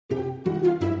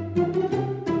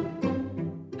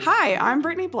Hi, I'm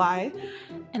Brittany Bly.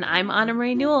 And I'm Anna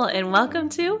Marie Newell, and welcome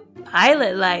to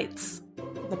Pilot Lights,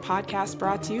 The podcast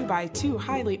brought to you by two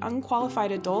highly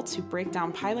unqualified adults who break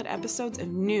down pilot episodes of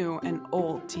new and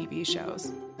old TV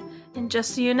shows. And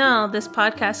just so you know, this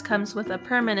podcast comes with a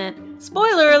permanent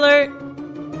spoiler alert.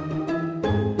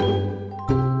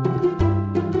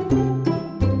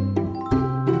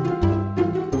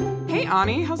 Hey,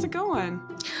 Ani, how's it going?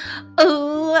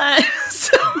 Oh, I'm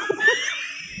so...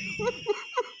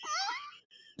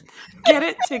 Get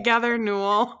it together,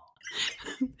 Newell.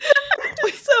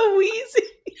 I'm so wheezy.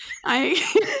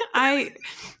 I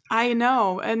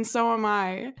know, and so am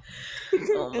I.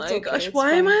 Oh my gosh,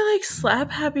 why am I like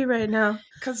slap happy right now?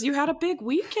 Because you had a big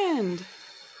weekend.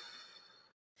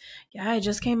 Yeah, I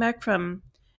just came back from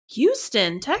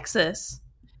Houston, Texas.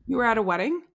 You were at a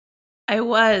wedding? I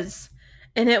was.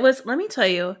 And it was, let me tell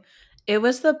you, it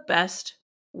was the best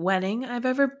wedding I've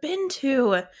ever been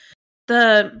to.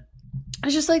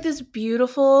 It's just like this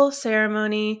beautiful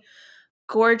ceremony,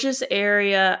 gorgeous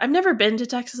area. I've never been to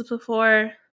Texas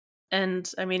before, and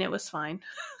I mean, it was fine.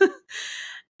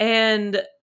 And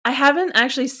I haven't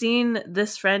actually seen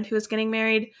this friend who was getting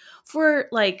married for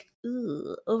like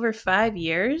over 5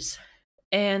 years.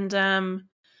 And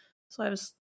so I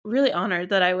was really honored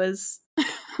that I was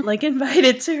like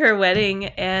invited to her wedding,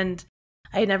 and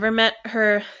I never met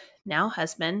her now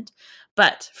husband,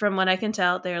 but from what I can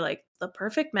tell, they're like the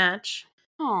perfect match.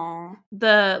 Aww.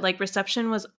 The like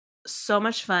reception was so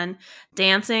much fun.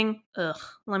 Dancing,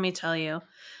 let me tell you.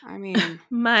 I mean,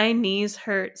 my knees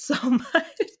hurt so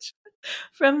much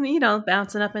from,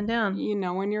 bouncing up and down. You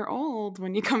know when you're old,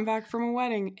 when you come back from a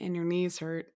wedding and your knees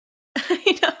hurt.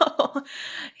 I know.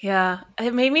 Yeah.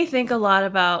 It made me think a lot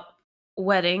about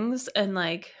weddings and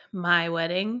like my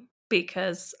wedding,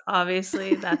 because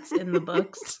obviously that's in the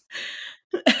books.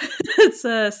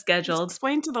 It's scheduled. Just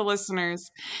explain to the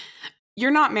listeners.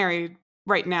 You're not married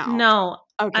right now. No,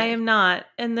 okay. I am not.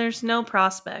 And there's no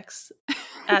prospects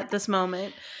at this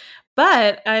moment.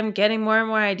 But I'm getting more and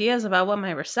more ideas about what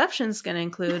my reception's going to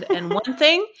include. And one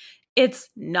thing it's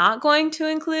not going to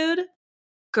include,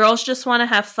 Girls Just Want to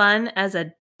Have Fun as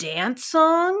a dance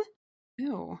song.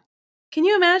 Ew. Can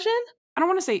you imagine? I don't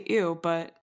want to say ew,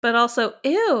 but also,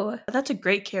 ew. That's a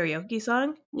great karaoke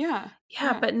song. Yeah.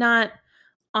 Yeah, but not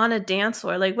on a dance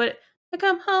floor. Like, what? I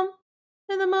come home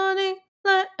in the morning.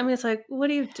 I mean, it's like, what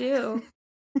do you do?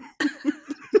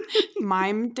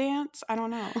 Mime dance? I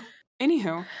don't know.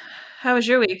 Anywho. How was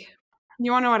your week?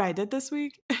 You want to know what I did this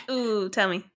week? Ooh, tell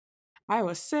me. I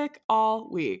was sick all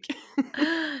week.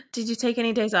 Did you take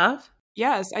any days off?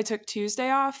 Yes, I took Tuesday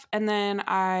off, and then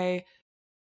I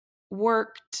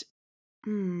worked.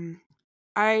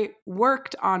 I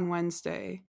worked on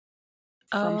Wednesday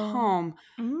from home.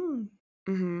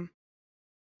 Mm-hmm.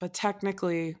 But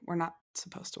technically, we're not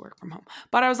supposed to work from home.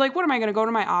 But I was like, what am I going to go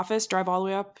to my office, drive all the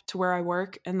way up to where I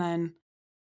work, and then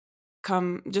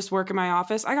come just work in my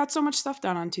office? I got so much stuff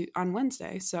done on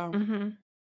Wednesday. So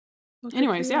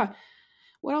anyways, yeah.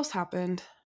 What else happened?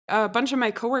 A bunch of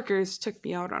my coworkers took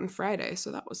me out on Friday,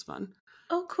 so that was fun.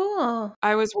 Oh, cool.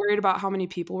 I was worried about how many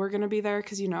people were going to be there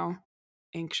because,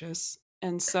 anxious.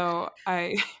 And so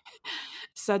I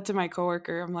said to my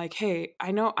coworker, I'm like, hey,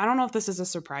 I don't know if this is a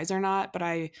surprise or not, but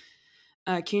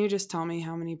can you just tell me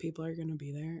how many people are going to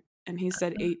be there? And he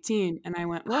said 18. And I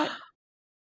went, what?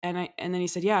 And then he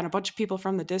said, yeah, and a bunch of people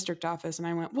from the district office. And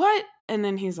I went, what? And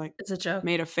then he's like, it's a joke.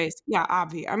 Made a face. Yeah,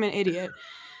 obvi. I'm an idiot.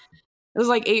 It was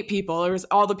like 8 people. It was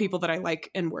all the people that I like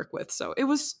and work with. So it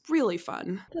was really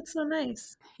fun. That's so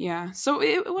nice. Yeah. So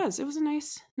it was a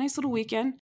nice little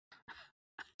weekend.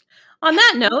 On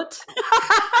that note,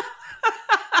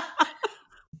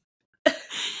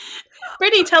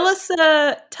 Brittany, tell us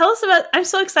about, I'm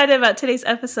so excited about today's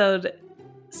episode.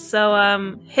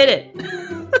 So hit it.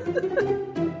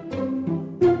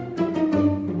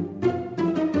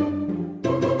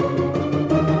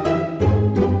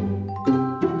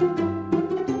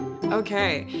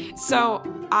 Okay, so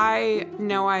I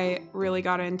know I really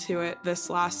got into it this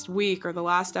last week or the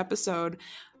last episode,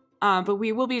 but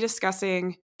we will be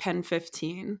discussing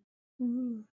Pen15.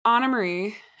 Anna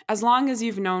Marie, as long as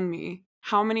you've known me,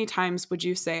 how many times would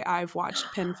you say I've watched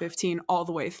Pen15 all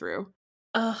the way through?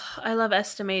 I love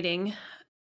estimating.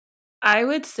 I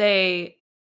want to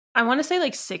say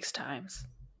like 6 times.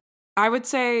 I would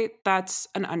say that's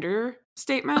an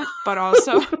understatement, but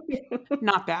also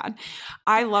not bad.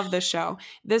 I love this show.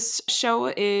 This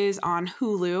show is on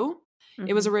Hulu. Mm-hmm.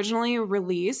 It was originally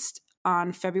released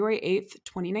on February 8th,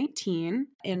 2019.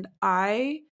 And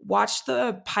I watched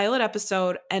the pilot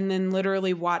episode and then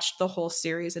literally watched the whole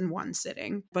series in one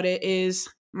sitting. But it is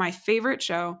my favorite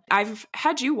show. I've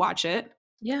had you watch it.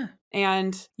 Yeah.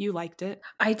 And you liked it.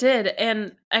 I did.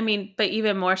 And I mean, but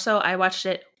even more so, I watched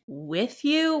it with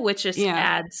you, which just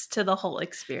adds to the whole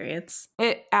experience.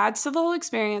 It adds to the whole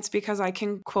experience because I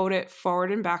can quote it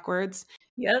forward and backwards.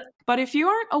 Yep. But if you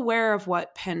aren't aware of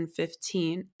what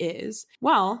Pen15 is,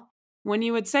 well, when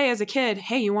you would say as a kid,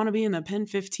 hey, you want to be in the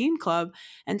Pen15 club?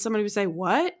 And somebody would say,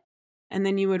 what? And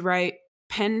then you would write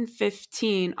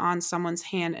Pen15 on someone's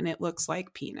hand and it looks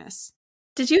like penis.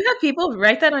 Did you have people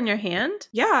write that on your hand?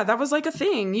 Yeah, that was like a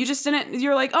thing. You just didn't,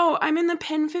 you're like, oh, I'm in the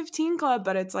Pen15 club,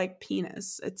 but it's like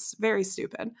penis. It's very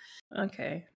stupid.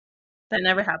 Okay. That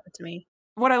never happened to me.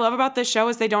 What I love about this show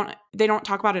is they don't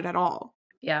talk about it at all.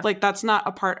 Yeah. Like that's not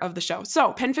a part of the show.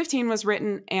 So Pen15 was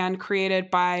written and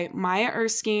created by Maya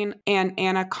Erskine and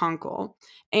Anna Konkle.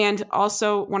 And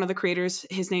also one of the creators,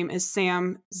 his name is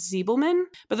Sam Ziebelman.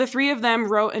 But the three of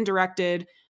them wrote and directed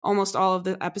almost all of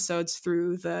the episodes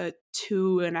through the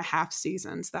 2.5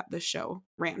 seasons that the show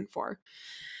ran for.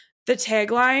 The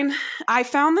tagline, I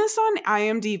found this on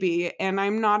IMDb, and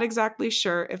I'm not exactly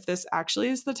sure if this actually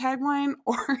is the tagline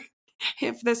or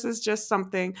if this is just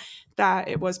something that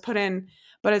it was put in,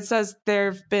 but it says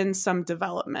there have been some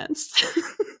developments.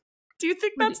 Do you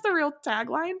think that's the real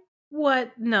tagline?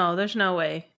 What? No, there's no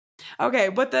way. Okay,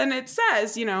 but then it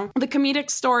says, the comedic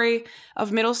story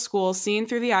of middle school seen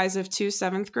through the eyes of two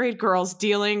 7th grade girls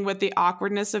dealing with the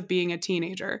awkwardness of being a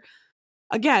teenager.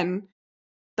 Again,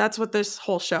 that's what this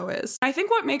whole show is. I think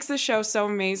what makes this show so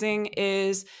amazing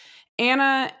is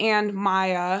Anna and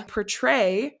Maya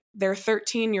portray their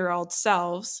 13-year-old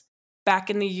selves back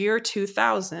in the year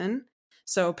 2000.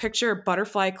 So picture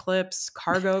butterfly clips,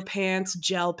 cargo pants,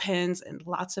 gel pens, and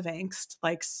lots of angst,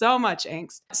 like so much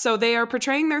angst. So they are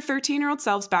portraying their 13-year-old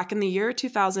selves back in the year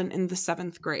 2000 in the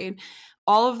 7th grade.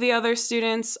 All of the other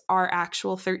students are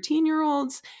actual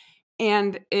 13-year-olds,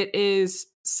 and it is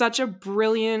such a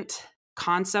brilliant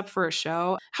concept for a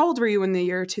show. How old were you in the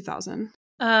year 2000?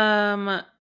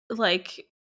 Like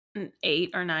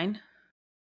 8 or 9.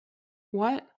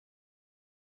 What?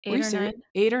 8 or 9.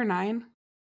 8 or 9?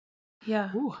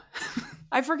 Yeah. Ooh.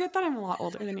 I forget that I'm a lot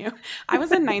older than you. I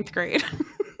was in 9th grade.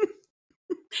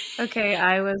 Okay,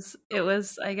 it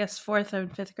was, I guess, 4th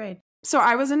and 5th grade. So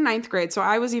I was in 9th grade, so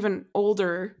I was even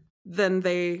older than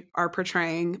they are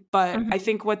portraying. But I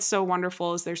think what's so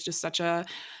wonderful is there's just such a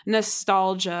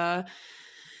nostalgia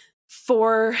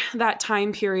for that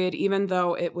time period, even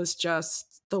though it was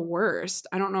just the worst.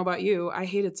 I don't know about you. I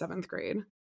hated 7th grade.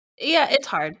 Yeah, it's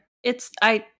hard. It's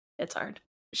hard.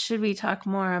 Should we talk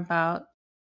more about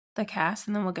the cast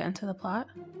and then we'll get into the plot?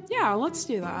 Yeah, let's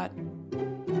do that.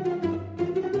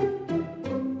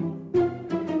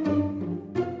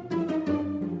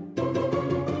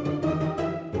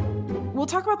 We'll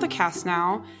talk about the cast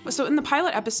now. So in the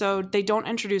pilot episode, they don't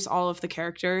introduce all of the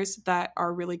characters that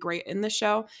are really great in the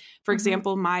show. For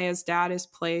example, Maya's dad is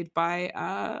played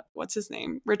by, what's his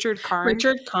name? Richard Karn.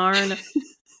 Richard Karn.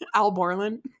 Al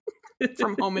Borland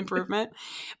from Home Improvement.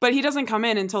 But he doesn't come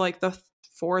in until like the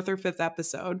 4th or 5th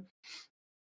episode.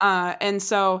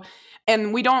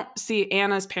 And we don't see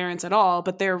Anna's parents at all,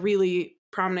 but they're really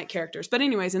prominent characters. But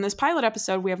anyways, in this pilot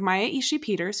episode, we have Maya Ishii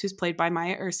Peters, who's played by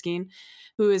Maya Erskine,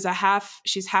 who is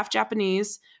she's half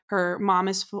Japanese. Her mom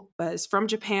is from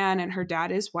Japan and her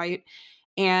dad is white.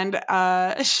 And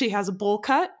she has a bowl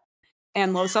cut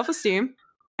and low self-esteem.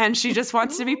 And she just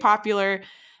wants to be popular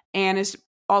and is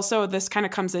also, this kind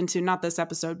of comes into, not this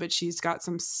episode, but she's got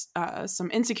some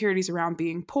insecurities around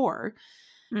being poor,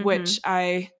 which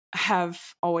I have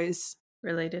always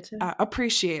related to,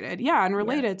 appreciated. Yeah, and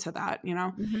related to that,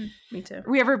 Me too.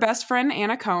 We have her best friend,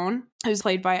 Anna Cohn, who's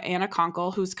played by Anna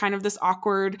Konkle, who's kind of this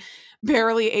awkward,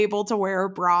 barely able to wear a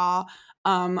bra,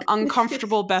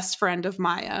 uncomfortable best friend of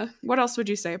Maya. What else would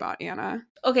you say about Anna?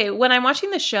 Okay, when I'm watching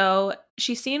the show,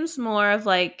 she seems more of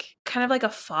kind of like a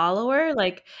follower.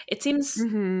 Like it seems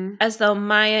as though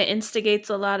Maya instigates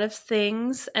a lot of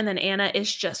things and then Anna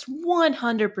is just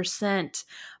 100%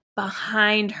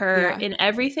 behind her in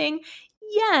everything.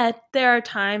 Yet there are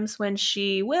times when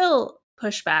she will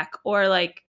push back or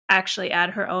actually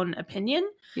add her own opinion.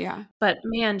 Yeah. But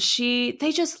man,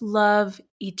 they just love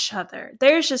each other.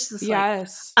 There's just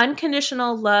this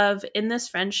unconditional love in this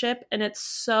friendship, and it's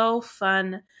so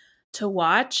fun to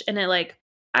watch. And it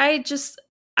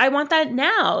I want that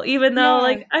now, even though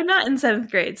I'm not in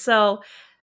 7th grade. So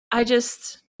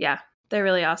they're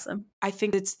really awesome. I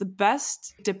think it's the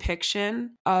best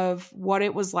depiction of what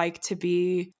it was like to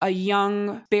be a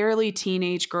young, barely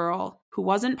teenage girl who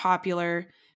wasn't popular,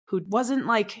 who wasn't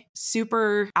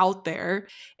super out there.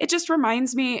 It just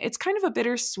reminds me, it's kind of a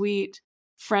bittersweet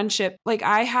friendship.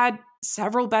 I had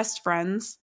several best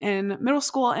friends in middle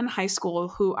school and high school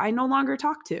who I no longer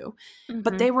talk to. Mm-hmm.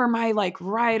 But they were my like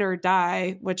ride or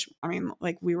die, which I mean,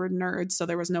 like we were nerds, so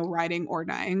there was no riding or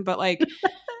dying, but like,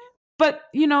 but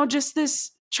you know, just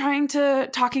this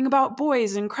talking about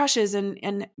boys and crushes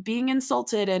and being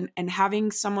insulted and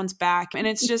having someone's back. And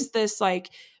it's just this like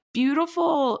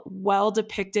beautiful, well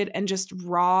depicted and just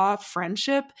raw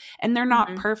friendship. And they're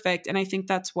not perfect. And I think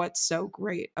that's what's so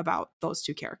great about those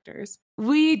two characters.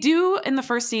 We do in the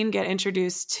first scene get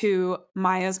introduced to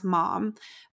Maya's mom,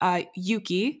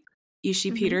 Yuki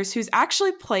Ishii Peters, who's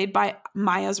actually played by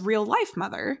Maya's real life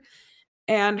mother.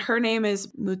 And her name is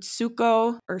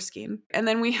Mutsuko Erskine. And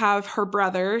then we have her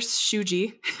brother,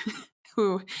 Shuji,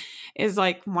 who is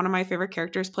like one of my favorite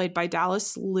characters, played by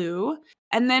Dallas Liu.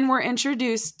 And then we're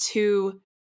introduced to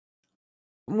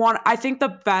I think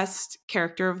the best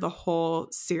character of the whole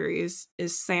series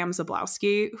is Sam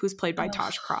Zablowski, who's played by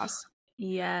Taj Cross.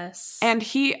 Yes. And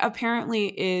he apparently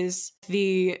is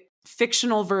the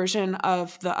fictional version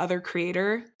of the other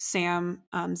creator, Sam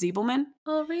Ziebelman.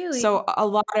 Oh, really? So a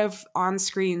lot of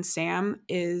on-screen Sam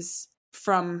is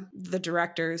from the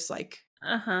director's like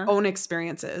own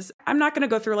experiences. I'm not going to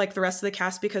go through like the rest of the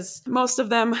cast because most of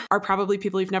them are probably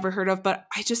people you've never heard of, but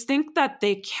I just think that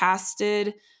they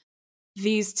casted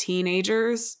these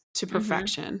teenagers to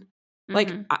perfection.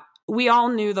 Like we all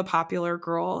knew the popular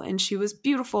girl and she was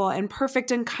beautiful and perfect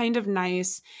and kind of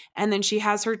nice. And then she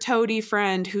has her toady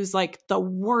friend who's like the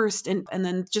worst. And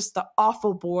then just the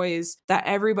awful boys that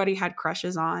everybody had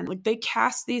crushes on. Like they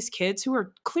cast these kids who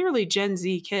are clearly Gen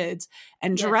Z kids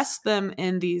and dressed them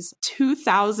in these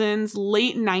 2000s,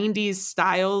 late 90s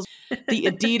styles. The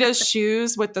Adidas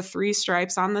shoes with the 3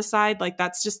 stripes on the side. Like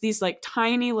that's just these like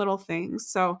tiny little things.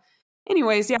 So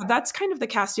anyways, yeah, that's kind of the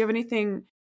cast. Do you have anything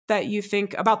that you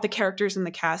think about the characters in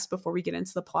the cast before we get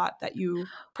into the plot that you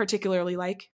particularly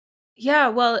like? Yeah,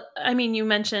 well, I mean, you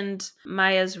mentioned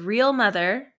Maya's real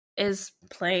mother is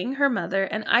playing her mother,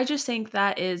 and I just think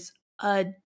that is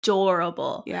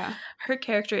adorable. Yeah. Her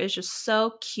character is just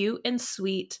so cute and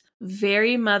sweet,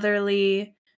 very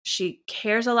motherly. She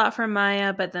cares a lot for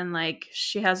Maya, but then like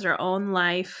she has her own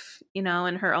life, you know,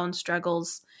 and her own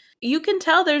struggles. You can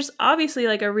tell there's obviously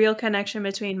like a real connection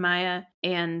between Maya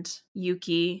and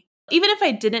Yuki. Even if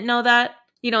I didn't know that,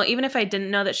 you know, even if I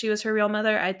didn't know that she was her real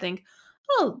mother, I'd think,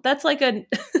 oh, that's like that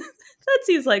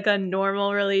seems like a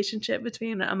normal relationship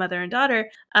between a mother and daughter.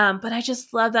 But I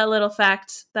just love that little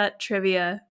fact, that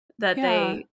trivia that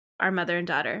they are mother and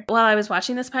daughter. While I was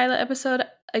watching this pilot episode,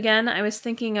 again, I was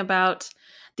thinking about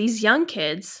these young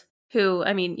kids who,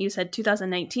 I mean, you said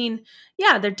 2019.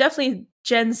 Yeah, they're definitely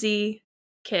Gen Z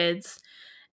kids,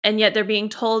 and yet they're being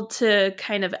told to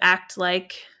kind of act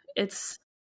like it's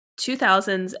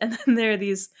 2000s, and then there are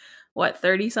these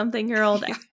 30-something-year-old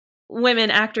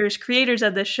women actors, creators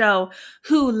of the show,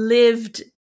 who lived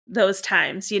those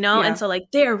times, you know? And so like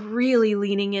they're really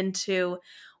leaning into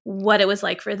what it was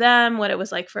like for them, what it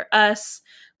was like for us,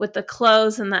 with the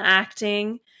clothes and the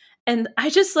acting. And I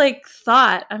just like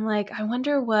thought, I'm like, I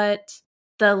wonder what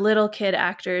the little kid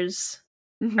actors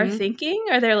are thinking.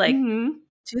 Are they like,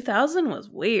 2000 was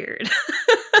weird?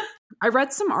 I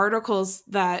read some articles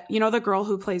that, you know, the girl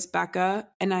who plays Becca,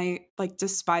 and I like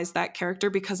despise that character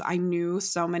because I knew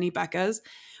so many Beccas,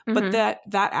 but that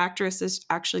actress is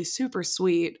actually super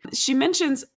sweet. She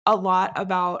mentions a lot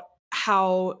about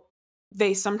how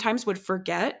they sometimes would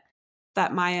forget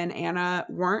that Maya and Anna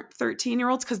weren't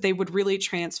 13-year-olds because they would really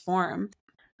transform.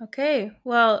 Okay,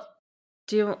 well,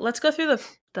 let's go through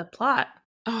the plot.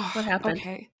 Oh, what happened?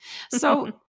 Okay,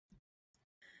 so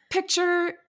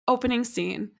picture opening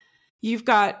scene. You've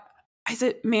got, is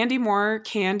it Mandy Moore,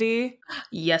 Candy?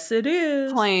 Yes, it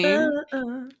is. Playing.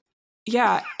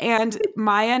 Yeah, and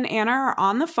Maya and Anna are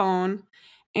on the phone,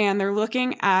 and they're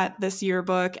looking at this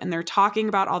yearbook, and they're talking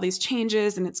about all these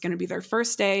changes, and it's going to be their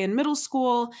first day in middle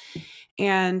school.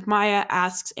 And Maya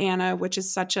asks Anna, which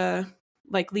is such a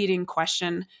like leading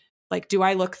question, like, do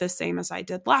I look the same as I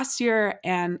did last year?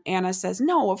 And Anna says,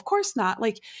 no, of course not.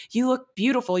 Like, you look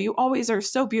beautiful. You always are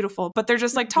so beautiful. But they're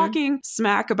just like talking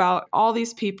smack about all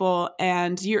these people.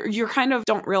 And you're kind of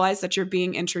don't realize that you're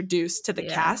being introduced to the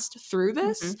cast through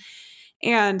this.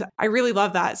 And I really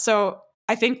love that. So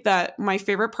I think that my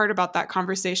favorite part about that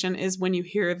conversation is when you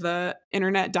hear the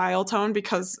internet dial tone,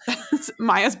 because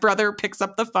Maya's brother picks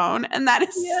up the phone, and that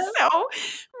is so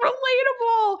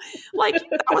relatable. Like,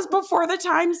 that was before the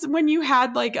times when you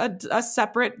had like a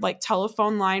separate like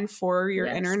telephone line for your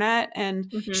internet, and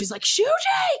she's like, Shuji,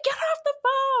 get off the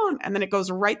phone. And then it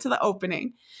goes right to the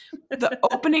opening. The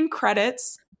opening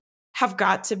credits have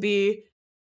got to be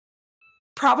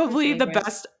probably the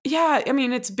best. Yeah, I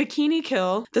mean, it's Bikini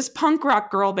Kill, this punk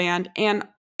rock girl band, and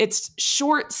it's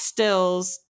short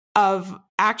stills of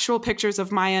actual pictures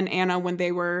of Maya and Anna when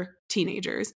they were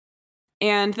teenagers.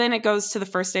 And then it goes to the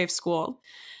first day of school.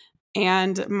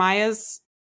 And Maya's...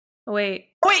 Wait,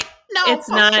 no, it's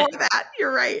not that.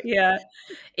 You're right. Yeah.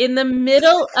 In the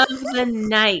middle of the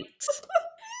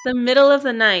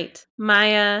night,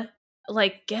 Maya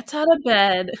like gets out of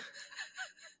bed.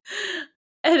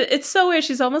 And it's so weird.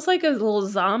 She's almost like a little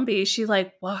zombie. She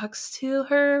like walks to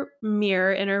her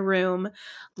mirror in her room,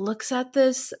 looks at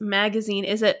this magazine.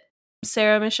 Is it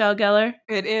Sarah Michelle Gellar?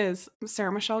 It is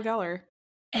Sarah Michelle Gellar.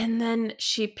 And then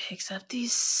she picks up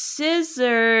these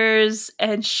scissors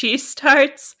and she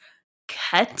starts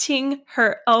cutting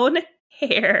her own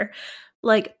hair,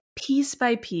 like piece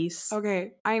by piece.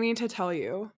 Okay, I need to tell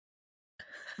you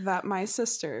that my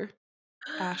sister,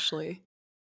 Ashley,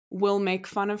 will make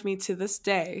fun of me to this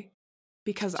day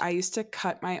because I used to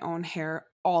cut my own hair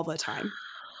all the time.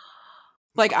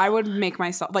 Like, I would make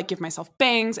myself, like, give myself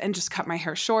bangs and just cut my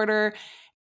hair shorter.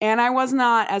 And I was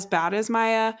not as bad as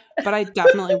Maya, but I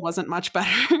definitely wasn't much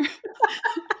better.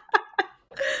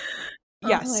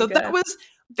 Yeah, so God. That was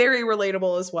very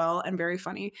relatable as well and very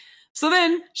funny. So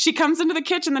then she comes into the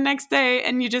kitchen the next day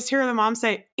and you just hear the mom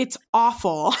say, "It's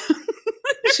awful."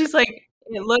 She's like,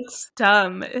 "It looks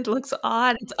dumb. It looks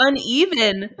odd. It's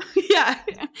uneven." Yeah.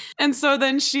 And so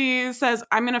then she says,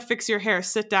 "I'm going to fix your hair.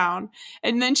 Sit down."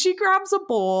 And then she grabs a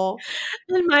bowl.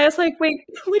 And Maya's like, "Wait,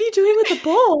 what are you doing with the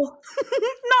bowl?"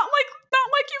 not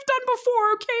like you've done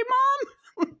before, okay,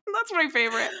 Mom? That's my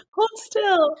favorite. Hold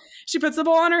still. She puts the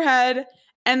bowl on her head.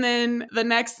 And then the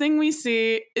next thing we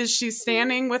see is she's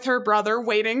standing with her brother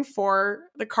waiting for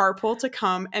the carpool to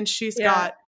come. And she's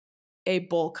got a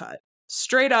bowl cut.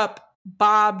 Straight up,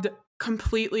 bobbed,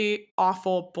 completely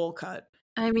awful bowl cut.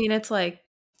 I mean, it's like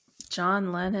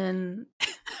John Lennon.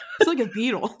 It's like a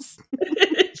Beatles.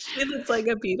 She looks like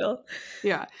a Beatle.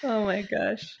 Yeah. Oh my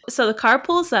gosh. So the car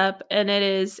pulls up and it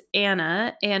is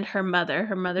Anna and her mother.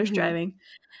 Her mother's driving.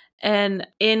 And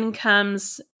in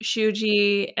comes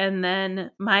Shuji, and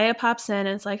then Maya pops in and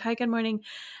it's like, "Hi, good morning."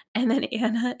 And then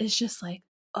Anna is just like,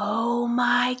 "Oh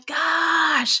my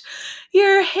gosh,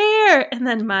 your hair." And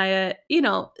then Maya,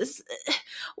 is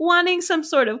wanting some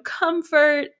sort of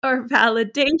comfort or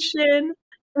validation.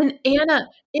 And Anna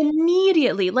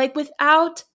immediately, like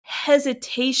without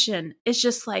hesitation, is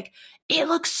just like, "It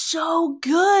looks so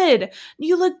good.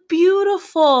 You look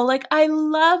beautiful. Like, I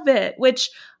love it." Which,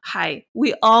 hi,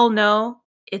 we all know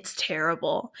it's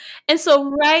terrible. And so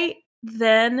right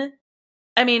then,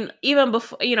 I mean, even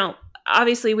before,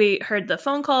 obviously we heard the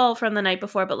phone call from the night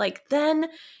before, but like then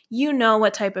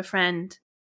what type of friend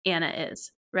Anna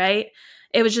is, right?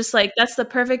 It was just like, that's the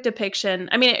perfect depiction.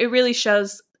 I mean, it really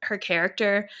shows her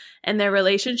character and their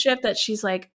relationship that she's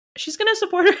like, she's going to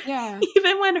support her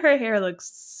even when her hair looks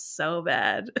so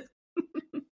bad.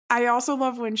 I also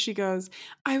love when she goes,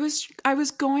 I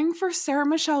was going for Sarah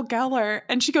Michelle Gellar.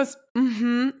 And she goes,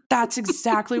 that's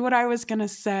exactly what I was going to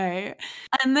say.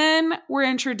 And then we're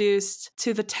introduced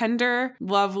to the tender,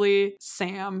 lovely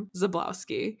Sam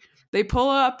Zablowski. They pull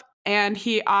up and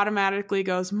he automatically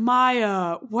goes,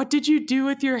 "Maya, what did you do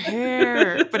with your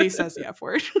hair?" But he says the F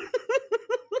word.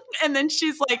 And then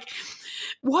she's like,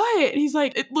 "What?" And he's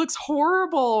like, "It looks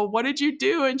horrible. What did you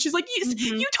do?" And she's like, you told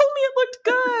me it looked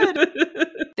good.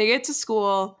 They get to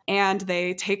school and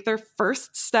they take their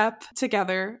first step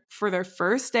together for their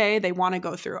first day. They want to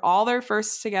go through all their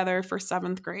firsts together for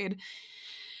 7th grade.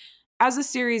 As the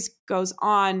series goes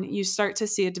on, you start to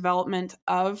see a development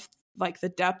of like the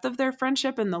depth of their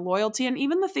friendship and the loyalty and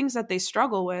even the things that they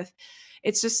struggle with.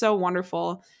 It's just so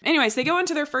wonderful. Anyways, they go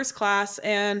into their first class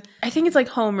and I think it's like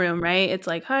homeroom, right? It's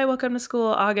like, "Hi, welcome to school,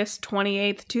 August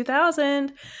 28th,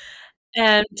 2000.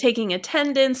 And taking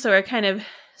attendance. So we're kind of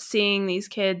seeing these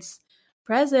kids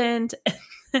present.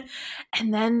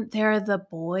 And then there are the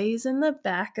boys in the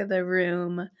back of the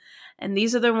room. And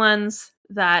these are the ones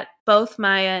that both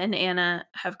Maya and Anna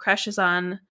have crushes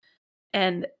on.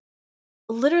 And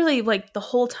literally, like the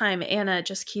whole time, Anna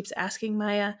just keeps asking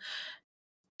Maya,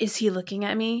 "Is he looking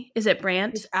at me? Is it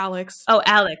Brant?" It's Alex. Oh,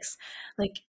 Alex.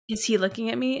 Like, "Is he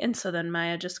looking at me?" And so then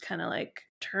Maya just kind of like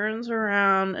turns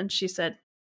around and she said,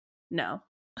 "No."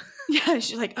 Yeah,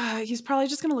 she's like, he's probably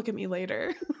just going to look at me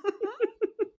later.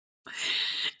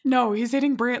 No, he's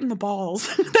hitting Brant in the balls.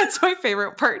 That's my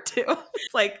favorite part too.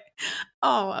 It's like,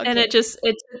 oh, okay. And it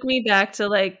took me back to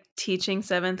like teaching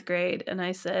 7th grade. And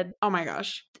I said, oh my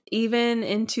gosh, even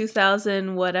in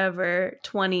 2000, whatever,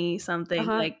 20 something,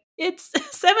 like it's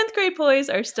 7th grade boys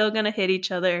are still going to hit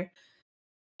each other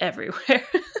everywhere.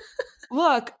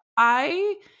 Look,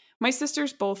 I my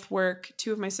sisters both work.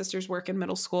 2 of my sisters work in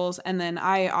middle schools. And then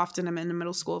I often am in a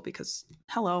middle school because,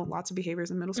 hello, lots of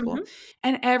behaviors in middle school.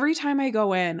 And every time I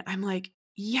go in, I'm like,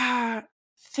 yeah,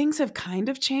 things have kind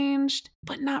of changed,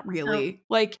 but not really.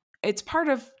 Like, it's part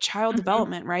of child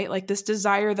development, right? Like this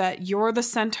desire that you're the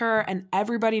center and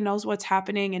everybody knows what's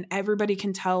happening and everybody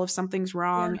can tell if something's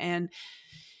wrong. And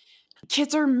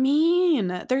kids are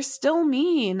mean. They're still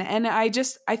mean. And I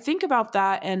think about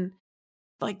that and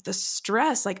like the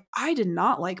stress. Like I did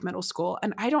not like middle school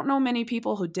and I don't know many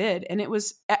people who did. And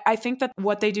I think that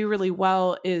what they do really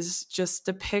well is just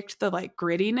depict the like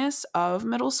grittiness of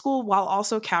middle school while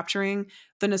also capturing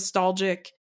the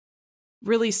nostalgic,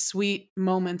 really sweet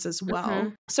moments as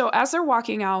well. So as they're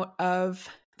walking out of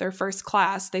their first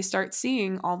class, they start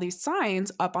seeing all these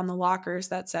signs up on the lockers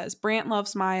that says Brant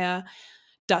loves Maya,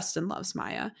 Dustin loves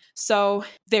Maya. So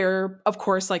they're, of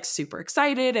course, like super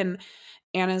excited. And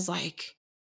Anna's like,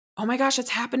 oh my gosh,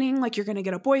 it's happening. Like you're going to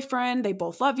get a boyfriend. They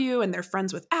both love you and they're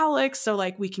friends with Alex. So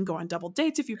like we can go on double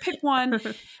dates if you pick one.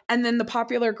 And then the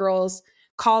popular girls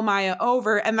call Maya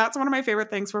over. And that's one of my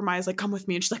favorite things where Maya's like, come with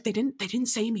me. And she's like, they didn't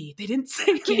say me. They didn't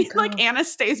say me. Like Anna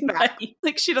stays back.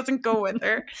 Like she doesn't go with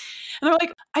her. And they're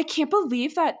like, I can't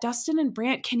believe that, Dustin and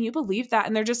Brant. Can you believe that?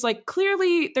 And they're just like,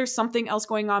 clearly there's something else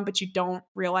going on, but you don't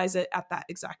realize it at that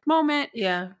exact moment.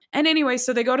 Yeah. And anyway,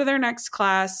 so they go to their next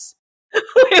class.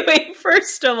 Wait,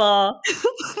 first of all.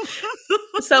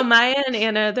 So Maya and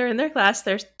Anna, they're in their class.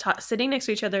 They're sitting next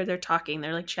to each other. They're talking.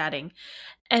 They're like chatting.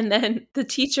 And then the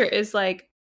teacher is like,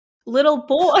 little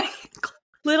boy,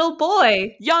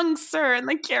 young sir in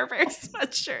the Care Bear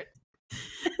sweatshirt.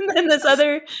 And then this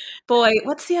other boy,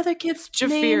 what's the other kid's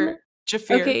name?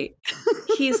 Jafir. Okay.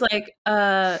 He's like,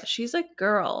 she's a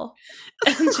girl.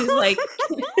 And she's like,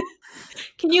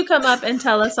 can you come up and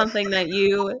tell us something that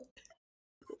you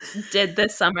did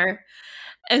this summer?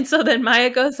 And so then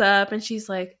Maya goes up and she's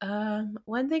like,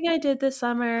 one thing I did this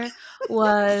summer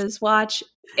was watch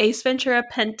Ace Ventura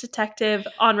Pen Detective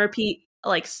on repeat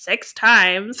like 6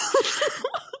 times.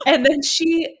 And then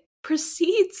she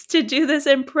proceeds to do this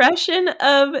impression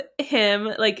of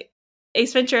him, like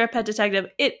Ace Ventura Pet Detective.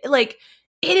 It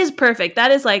is perfect.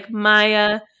 That is like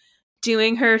Maya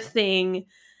doing her thing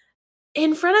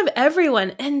in front of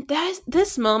everyone. And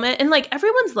this moment, and like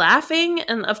everyone's laughing.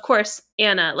 And of course,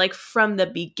 Anna, like from the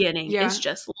beginning, is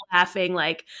just laughing.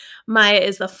 Like Maya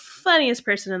is the funniest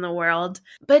person in the world.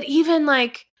 But even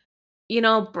like,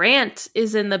 Brant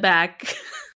is in the back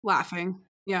laughing.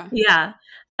 Yeah. Yeah.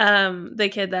 The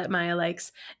kid that Maya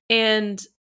likes. And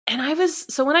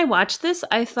so when I watched this,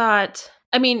 I thought,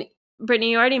 I mean,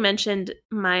 Brittany, you already mentioned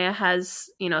Maya has,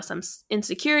 some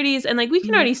insecurities, and like we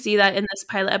can already see that in this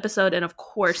pilot episode. And of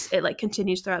course it like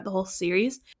continues throughout the whole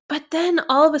series. But then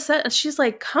all of a sudden she's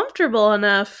like comfortable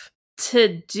enough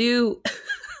to do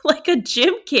like a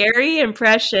Jim Carrey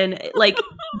impression, like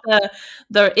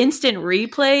the instant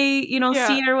replay,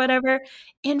 scene or whatever,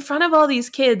 in front of all these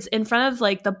kids, in front of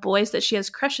like the boys that she has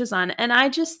crushes on. And I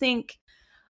just think,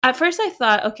 at first I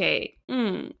thought, okay,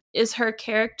 is her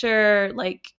character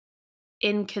like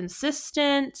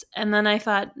inconsistent? And then I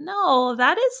thought, no,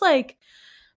 that is like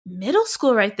middle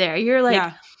school right there. You're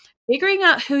like figuring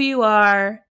out who you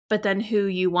are, but then who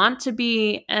you want to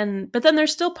be. But then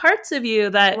there's still parts of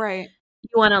you that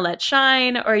you want to let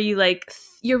shine, or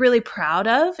you're really proud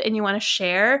of and you want to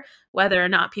share, whether or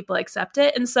not people accept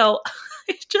it. And so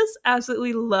I just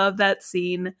absolutely love that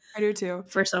scene. I do too.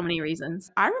 For so many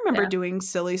reasons. I remember doing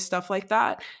silly stuff like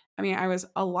that. I mean, I was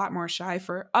a lot more shy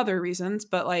for other reasons,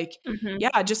 but like,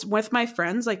 just with my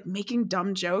friends, like making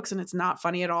dumb jokes and it's not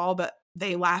funny at all, but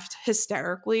they laughed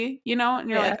hysterically, and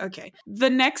you're like, okay. The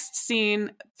next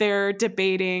scene, they're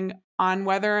debating on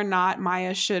whether or not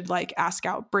Maya should like ask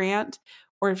out Brant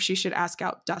or if she should ask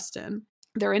out Dustin.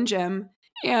 They're in gym.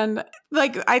 And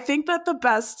like, I think that the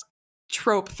best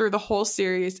trope through the whole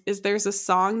series is there's a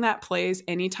song that plays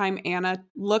anytime Anna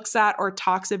looks at or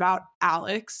talks about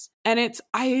Alex. And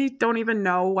I don't even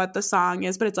know what the song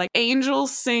is, but it's like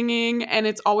angels singing and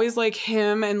it's always like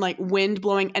him and like wind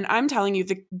blowing. And I'm telling you,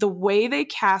 the way they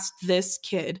cast this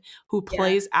kid who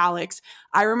plays Alex,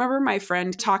 I remember my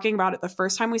friend talking about it the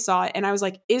first time we saw it. And I was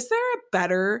like, is there a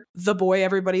better The Boy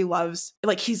Everybody Loves?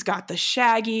 Like he's got the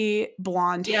shaggy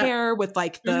blonde hair with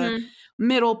like the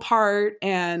middle part,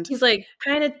 and he's like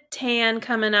kind of tan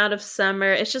coming out of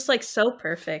summer. It's just like so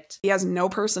perfect. He has no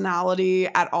personality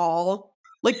at all.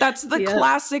 Like that's the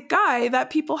classic guy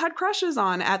that people had crushes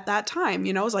on at that time,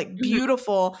 it was like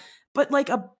beautiful, but like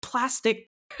a plastic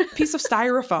piece of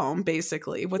styrofoam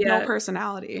basically with no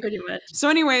personality. Pretty much. So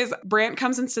anyways, Brant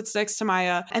comes and sits next to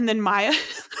Maya, and then Maya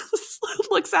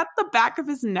looks at the back of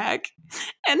his neck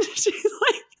and she's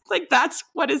like, Like, that's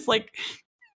what is like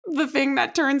the thing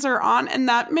that turns her on. And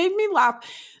that made me laugh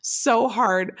so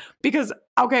hard because,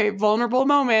 okay, vulnerable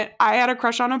moment. I had a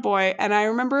crush on a boy and I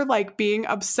remember like being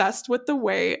obsessed with the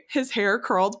way his hair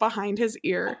curled behind his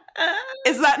ear.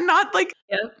 Is that not like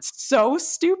so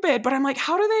stupid? But I'm like,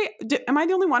 how do they, am I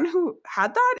the only one who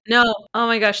had that? No. Oh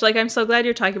my gosh. Like, I'm so glad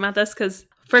you're talking about this because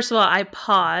first of all, I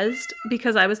paused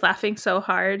because I was laughing so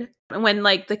hard when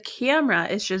like the camera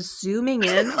is just zooming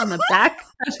in on the back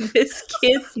of this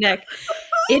kid's neck.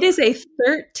 It is a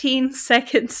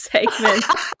 13-second segment.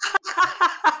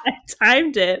 I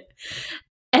timed it.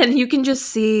 And you can just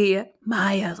see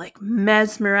Maya like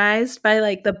mesmerized by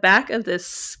like the back of this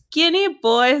skinny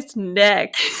boy's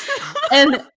neck.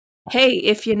 And hey,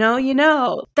 if you know, you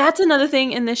know. That's another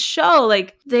thing in this show.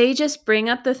 Like, they just bring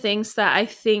up the things that I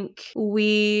think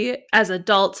we as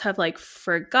adults have like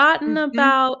forgotten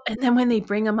about. And then when they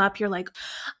bring them up, you're like,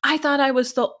 I thought I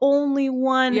was the only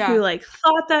one who like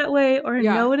thought that way or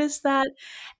noticed that.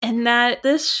 And that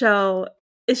this show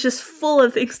is just full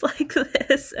of things like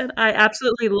this. And I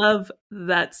absolutely love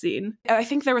that scene. I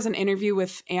think there was an interview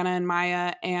with Anna and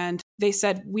Maya, and they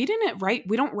said, we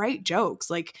don't write jokes.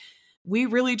 Like, we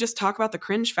really just talk about the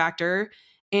cringe factor,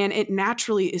 and it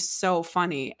naturally is so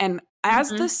funny. And as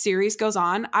the series goes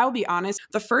on, I'll be honest,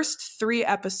 the first 3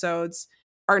 episodes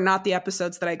are not the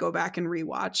episodes that I go back and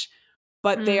rewatch,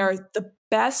 but they are the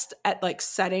best at like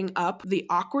setting up the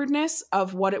awkwardness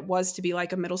of what it was to be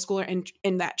like a middle schooler and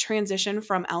in that transition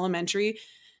from elementary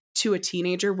to a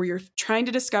teenager where you're trying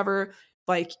to discover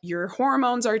like your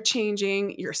hormones are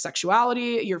changing, your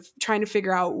sexuality, you're trying to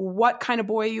figure out what kind of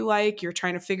boy you like, you're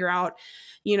trying to figure out,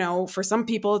 you know, for some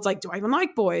people it's like, do I even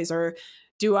like boys, or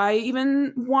do I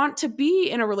even want to be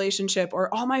in a relationship,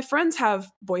 or all my friends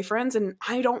have boyfriends and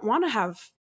I don't want to have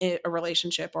a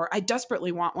relationship, or I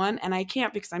desperately want one and I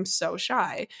can't because I'm so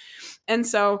shy. And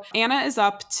so Anna is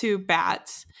up to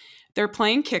bat. They're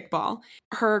playing kickball.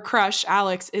 Her crush,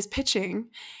 Alex, is pitching.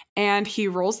 And he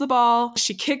rolls the ball,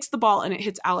 she kicks the ball, and it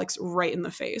hits Alex right in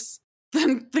the face.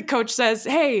 Then the coach says,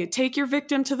 hey, take your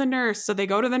victim to the nurse. So they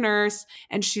go to the nurse,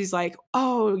 and she's like,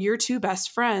 oh, your 2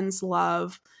 best friends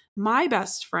love my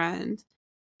best friend.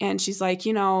 And she's like,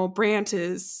 you know, Brant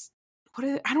is,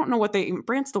 I don't know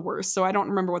Brant's the worst. So I don't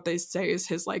remember what they say is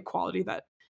his like quality that.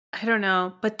 I don't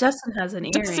know, but Dustin has an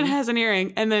earring. Dustin has an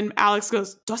earring. And then Alex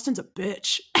goes, Dustin's a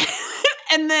bitch.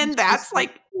 And then that's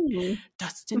like,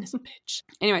 Dustin is a bitch.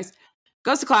 Anyways,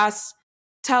 goes to class,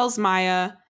 tells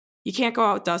Maya, you can't go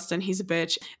out with Dustin. He's a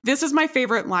bitch. This is my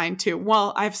favorite line too.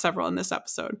 Well, I have several in this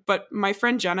episode, but my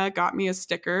friend Jenna got me a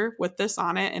sticker with this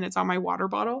on it, and it's on my water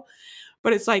bottle.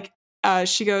 But it's like,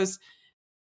 she goes,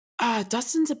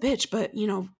 Dustin's a bitch, but you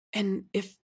know, and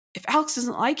if Alex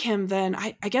doesn't like him, then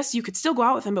I guess you could still go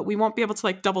out with him, but we won't be able to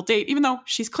like double date, even though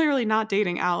she's clearly not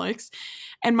dating Alex.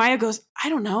 And Maya goes, I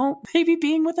don't know, maybe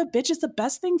being with a bitch is the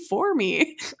best thing for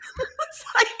me. It's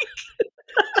like,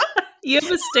 you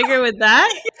have a sticker with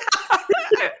that?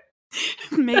 Yeah.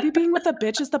 Maybe being with a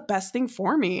bitch is the best thing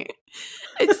for me.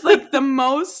 It's like the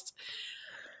most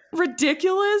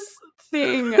ridiculous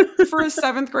thing for a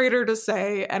 7th grader to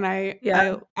say, and I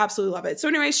absolutely love it. So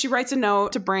anyway, she writes a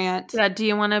note to Brant. Yeah, do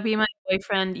you want to be my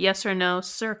boyfriend? Yes or no?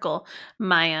 Circle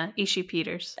Maya Ishi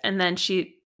Peters. And then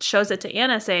she shows it to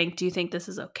Anna saying, do you think this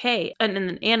is okay? And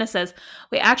then Anna says,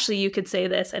 wait, actually you could say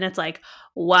this. And it's like,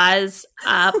 was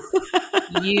up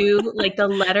you, like the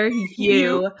letter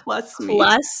U plus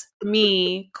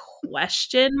me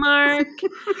question mark.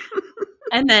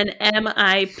 And then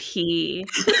MIP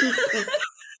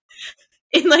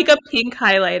in like a pink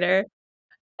highlighter.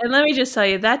 And let me just tell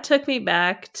you, that took me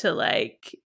back to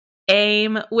like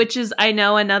AIM, which is, I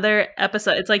know, another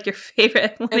episode. It's like your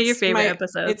favorite, one of your favorite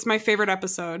episodes. It's my favorite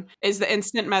episode, is the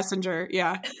instant messenger.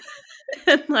 Yeah.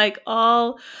 And like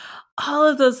all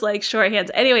of those like shorthands.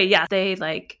 Anyway, yeah, they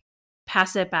like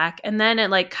pass it back. And then it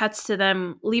like cuts to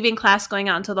them leaving class, going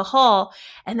out into the hall.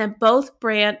 And then both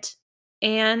Brant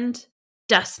and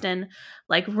Dustin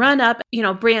like run up. You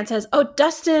know, Brant says, oh,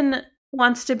 Dustin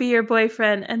wants to be your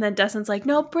boyfriend. And then Dustin's like,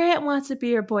 no, Brant wants to be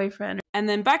your boyfriend. And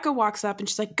then Becca walks up and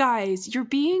she's like, guys, you're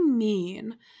being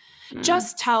mean.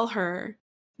 Just tell her.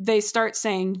 They start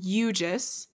saying, you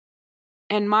just.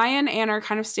 And Maya and Anna are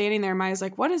kind of standing there. Maya's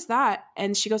like, what is that?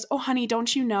 And she goes, oh, honey,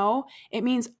 don't you know? It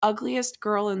means ugliest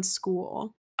girl in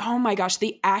school. Oh my gosh,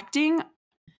 the acting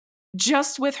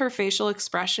just with her facial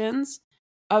expressions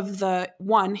of the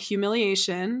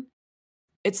humiliation.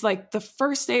 It's like the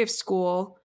first day of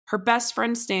school. Her best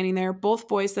friend's standing there. Both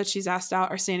boys that she's asked out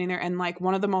are standing there. And like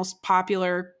one of the most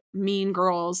popular mean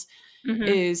girls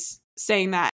is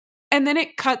saying that. And then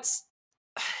it cuts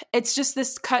it's just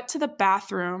this cut to the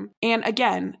bathroom. And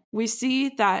again, we see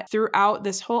that throughout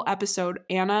this whole episode,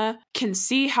 Anna can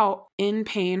see how in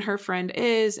pain her friend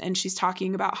is. And she's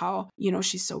talking about how,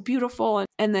 she's so beautiful.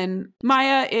 And then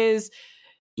Maya is,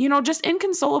 just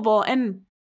inconsolable. And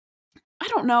I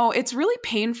don't know, it's really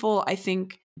painful, I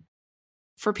think,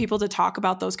 for people to talk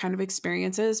about those kind of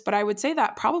experiences. But I would say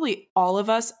that probably all of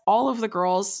us, all of the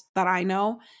girls that I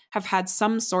know, have had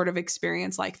some sort of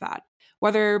experience like that,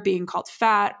 whether being called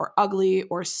fat or ugly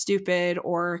or stupid,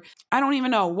 or I don't even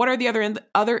know, what are the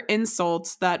other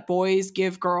insults that boys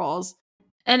give girls?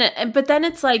 But then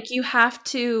it's like you have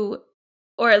to,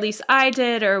 or at least I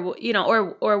did, or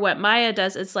or what Maya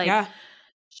does, it's like, yeah.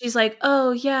 She's like,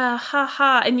 oh yeah,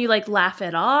 haha, and you like laugh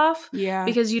it off,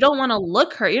 because you don't want to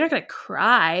look hurt. You're not gonna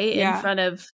cry in front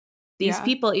of these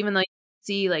people, even though you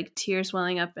see like tears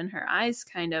welling up in her eyes,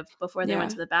 kind of before they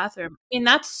went to the bathroom. I mean,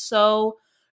 that's so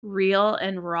real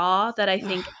and raw that I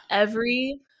think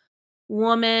every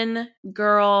woman,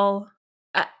 girl,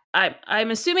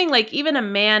 I'm assuming like even a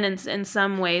man in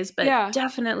some ways, but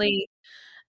definitely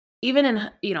even in,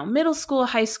 middle school,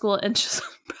 high school, and just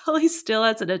probably still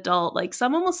as an adult, like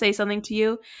someone will say something to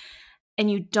you and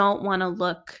you don't want to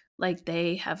look like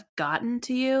they have gotten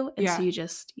to you. And so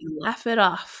you laugh it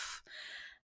off,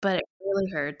 but it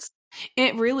really hurts.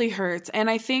 It really hurts.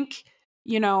 And I think,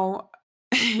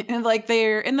 like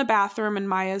they're in the bathroom and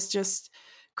Maya's just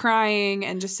crying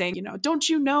and just saying, don't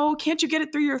you know, can't you get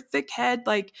it through your thick head?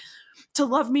 Like, to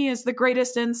love me is the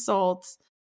greatest insult.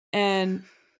 And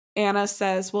Anna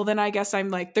says, well, then I guess I'm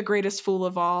like the greatest fool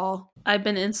of all. I've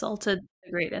been insulted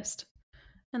the greatest.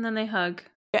 And then they hug.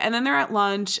 And then they're at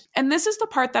lunch. And this is the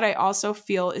part that I also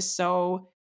feel is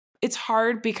it's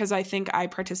hard because I think I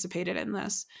participated in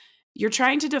this. You're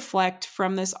trying to deflect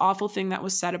from this awful thing that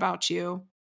was said about you.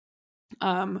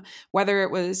 Whether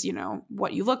it was,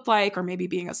 what you looked like or maybe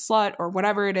being a slut or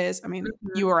whatever it is. I mean,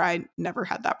 you or I never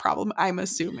had that problem, I'm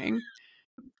assuming.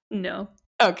 No.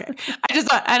 Okay.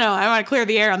 I know I want to clear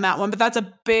the air on that one, but that's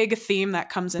a big theme that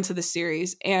comes into the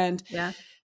series. And,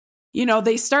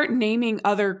 they start naming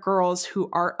other girls who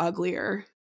are uglier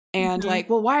and like,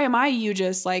 well, why am I you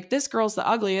just like, this girl's the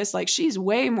ugliest. Like, she's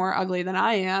way more ugly than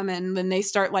I am. And then they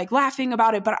start like laughing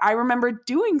about it. But I remember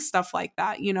doing stuff like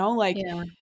that,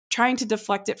 trying to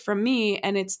deflect it from me.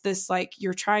 And it's this like,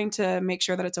 you're trying to make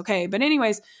sure that it's okay. But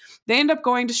anyways, they end up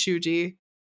going to Shuji.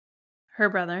 Her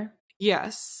brother.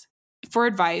 Yes. For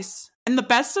advice. And the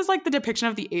best is like the depiction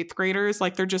of the 8th graders.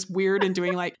 Like they're just weird and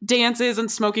doing like dances and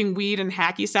smoking weed and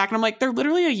hacky sack. And I'm like, they're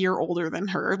literally a year older than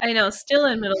her. I know. Still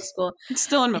in middle school.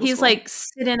 He's like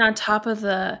sitting on top of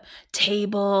the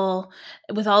table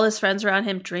with all his friends around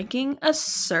him drinking a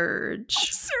Surge.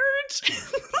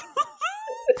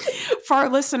 For our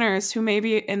listeners who may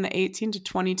be in the 18 to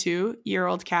 22 year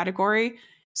old category,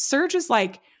 Surge is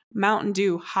like Mountain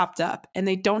Dew hopped up, and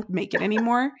they don't make it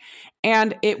anymore.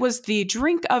 And it was the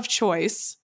drink of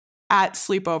choice at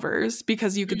sleepovers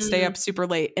because you could stay up super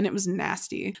late, and it was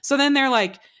nasty. So then they're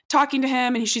like talking to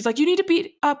him, and she's like, you need to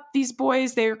beat up these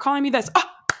boys. They're calling me this. Oh,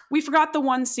 we forgot the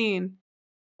one scene.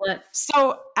 What?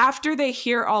 So after they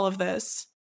hear all of this,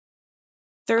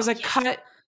 there's a cut,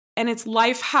 and it's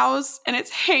Lifehouse, and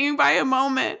it's Hanging by a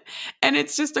Moment. And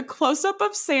it's just a close-up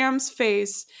of Sam's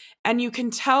face. And you can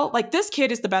tell, like, this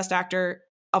kid is the best actor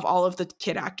of all of the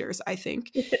kid actors, I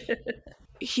think.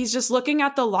 He's just looking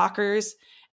at the lockers,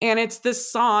 and it's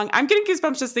this song. I'm getting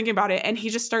goosebumps just thinking about it. And he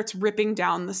just starts ripping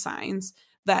down the signs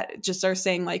that just are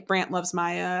saying, like, Brant loves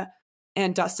Maya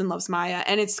and Dustin loves Maya.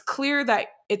 And it's clear that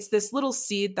it's this little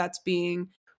seed that's being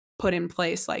put in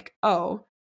place, like, oh,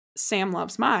 Sam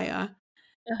loves Maya.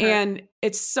 And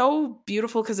it's so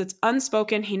beautiful because it's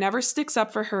unspoken. He never sticks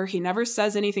up for her. He never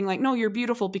says anything like, no, you're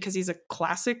beautiful, because he's a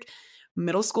classic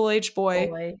middle school age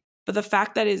boy. But the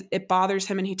fact that it bothers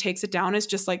him and he takes it down is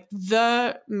just like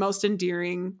the most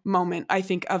endearing moment, I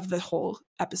think, of the whole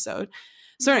episode.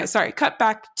 So anyway, sorry, cut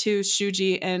back to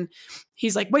Shuji, and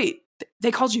he's like, wait,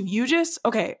 they called you Yujis?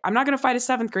 Okay, I'm not going to fight a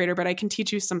 7th grader, but I can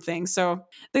teach you some things. So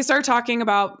they start talking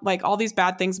about like all these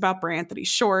bad things about Brant, that he's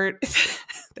short.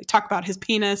 They talk about his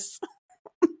penis.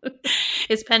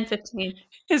 His Pen15.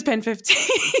 His Pen15.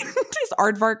 His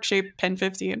aardvark shaped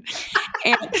Pen15.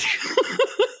 And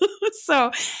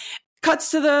so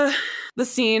cuts to the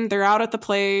scene. They're out at the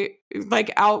play,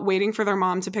 like out waiting for their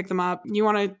mom to pick them up. You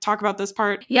want to talk about this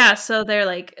part? Yeah. So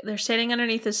they're standing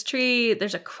underneath this tree.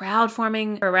 There's a crowd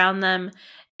forming around them.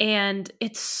 And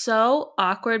it's so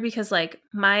awkward because like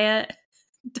Maya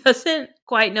doesn't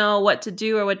quite know what to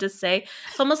do or what to say.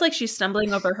 It's almost like she's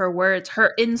stumbling over her words,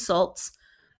 her insults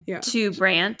to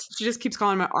Brant. She just keeps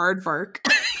calling him an aardvark.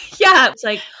 Yeah. It's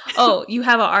like, oh, you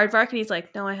have an aardvark? And he's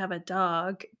like, no, I have a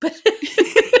dog.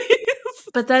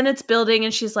 But then it's building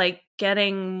and she's like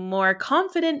getting more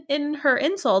confident in her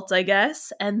insults, I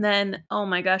guess. And then, oh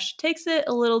my gosh, she takes it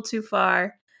a little too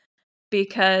far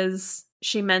because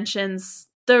she mentions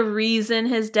the reason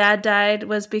his dad died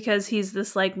was because he's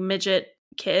this like midget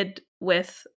kid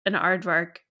with an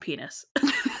aardvark penis,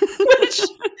 which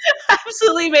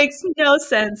absolutely makes no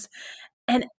sense.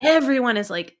 And everyone is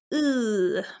like,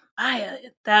 ugh, Maya,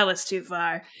 that was too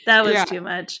far. That was too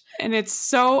much. And it's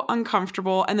so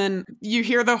uncomfortable. And then you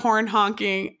hear the horn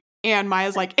honking and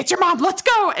Maya's like, it's your mom, let's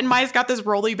go. And Maya's got this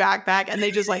rolly backpack and they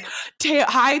just like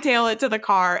hightail it to the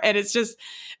car. And it's just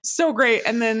so great.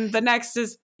 And then the next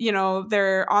is, you know,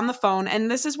 they're on the phone. And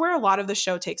this is where a lot of the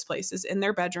show takes place, is in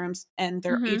their bedrooms, and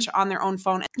they're each on their own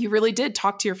phone. You really did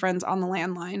talk to your friends on the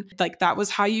landline. Like, that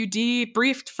was how you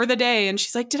debriefed for the day. And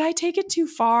she's like, did I take it too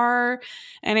far?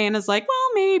 And Anna's like, well,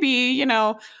 maybe, you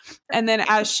know. And then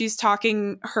as she's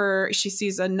talking, she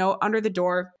sees a note under the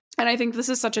door. And I think this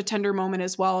is such a tender moment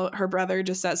as well. Her brother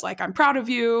just says, like, I'm proud of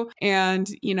you, and,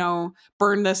 you know,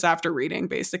 burn this after reading,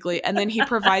 basically. And then he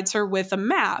provides her with a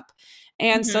map.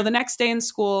 And so the next day in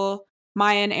school,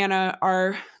 Maya and Anna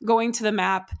are going to the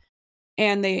map,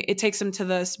 and it takes them to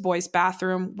this boys'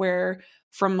 bathroom where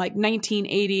from like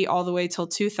 1980 all the way till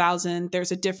 2000,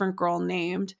 there's a different girl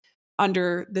named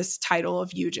under this title of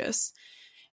Eugis.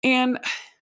 And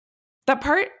that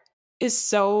part is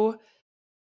so,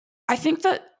 I think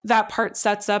that part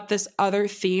sets up this other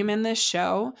theme in this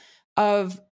show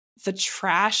of the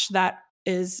trash that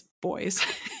is boys.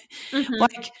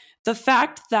 Like, the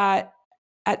fact that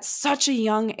at such a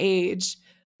young age,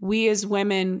 we as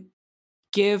women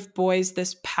give boys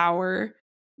this power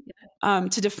to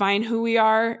define who we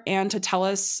are and to tell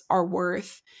us our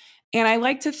worth. And I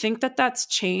like to think that that's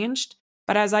changed,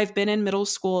 but as I've been in middle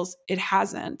schools, it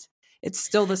hasn't. It's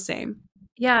still the same.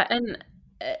 Yeah,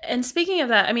 and speaking of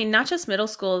that, I mean, not just middle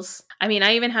schools. I mean,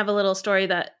 I even have a little story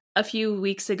that a few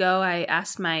weeks ago I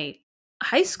asked my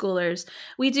high schoolers.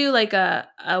 We do like a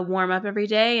warm up every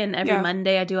day, and every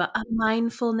Monday I do a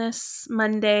mindfulness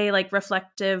Monday, like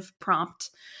reflective prompt,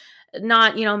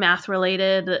 not, you know, math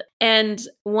related. And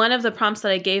one of the prompts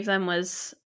that I gave them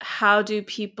was, how do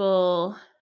people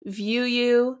view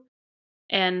you,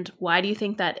 and why do you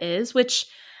think that is? Which,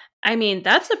 I mean,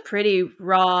 that's a pretty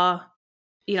raw,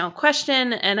 you know,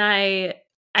 question. And I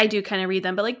do kind of read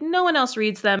them, but like no one else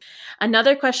reads them.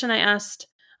 Another question I asked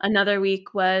another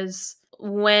week was,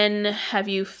 when have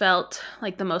you felt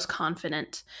like the most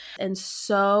confident? And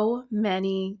so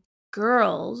many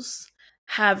girls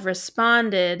have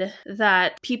responded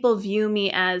that people view me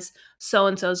as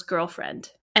so-and-so's girlfriend.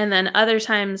 And then other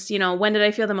times, you know, when did I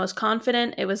feel the most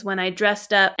confident? It was when I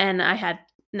dressed up and I had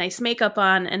nice makeup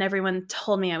on and everyone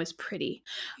told me I was pretty.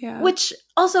 Yeah. Which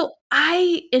also,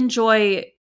 I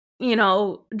enjoy, you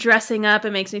know, dressing up.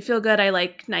 It makes me feel good. I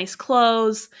like nice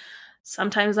clothes.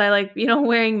 Sometimes I like, you know,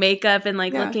 wearing makeup and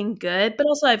like looking good, but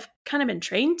also I've kind of been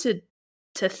trained to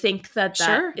think that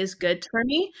is good for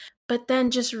me. But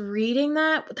then just reading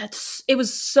that, it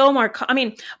was so more, I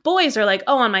mean, boys are like,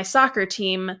 oh, on my soccer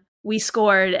team, we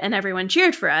scored and everyone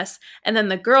cheered for us. And then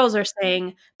the girls are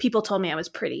saying, people told me I was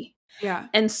pretty. Yeah.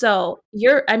 And so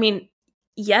I mean,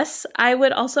 yes, I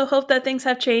would also hope that things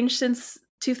have changed since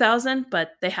 2000,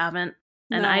 but they haven't.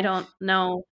 And I don't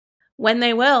know when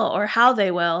they will or how they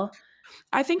will.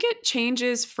 I think it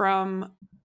changes from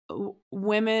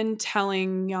women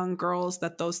telling young girls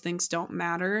that those things don't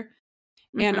matter,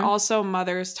 and also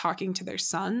mothers talking to their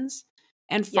sons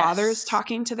and fathers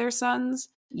talking to their sons.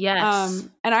 Yes.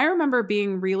 And I remember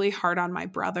being really hard on my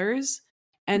brothers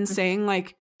and saying,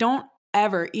 like, don't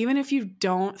ever, even if you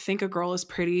don't think a girl is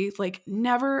pretty, like,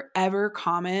 never ever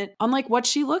comment on like what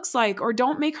she looks like, or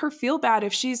don't make her feel bad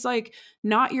if she's like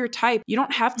not your type. You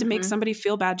don't have to make somebody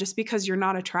feel bad just because you're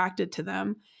not attracted to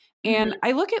them. And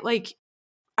I look at, like,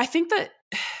 I think that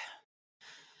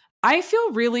I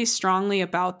feel really strongly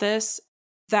about this,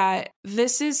 that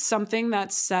this is something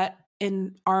that's set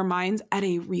in our minds at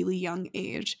a really young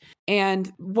age.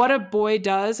 And what a boy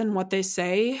does and what they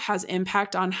say has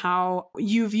impact on how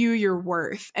you view your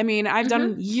worth. I mean, I've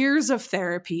done years of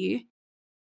therapy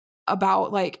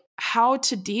about like how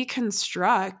to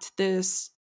deconstruct this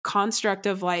construct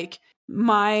of like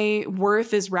my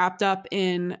worth is wrapped up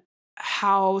in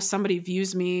how somebody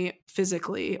views me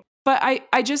physically. But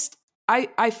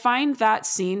I find that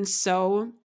scene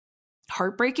so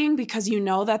heartbreaking, because you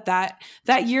know that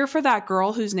year for that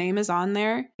girl whose name is on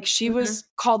there, she was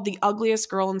called the ugliest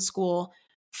girl in school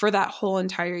for that whole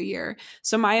entire year.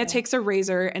 So Maya takes a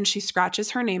razor and she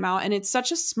scratches her name out. And it's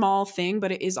such a small thing,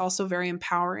 but it is also very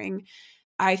empowering,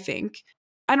 I think.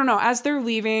 I don't know, as they're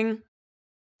leaving,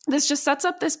 this just sets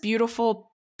up this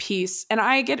beautiful piece. And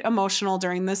I get emotional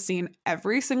during this scene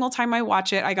every single time I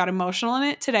watch it. I got emotional in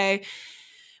it today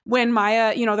when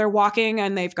Maya, they're walking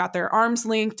and they've got their arms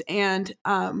linked, and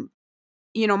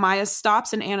Maya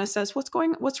stops and Anna says,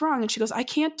 what's wrong? And she goes, I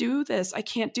can't do this. I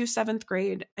can't do 7th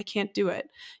grade. I can't do it.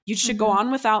 You should go on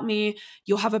without me.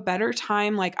 You'll have a better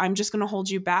time. Like, I'm just going to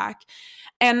hold you back.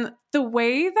 And the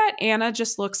way that Anna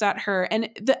just looks at her, and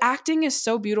the acting is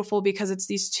so beautiful because it's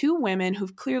these two women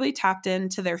who've clearly tapped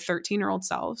into their 13-year-old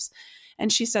selves.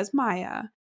 And she says, Maya,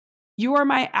 you are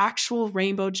my actual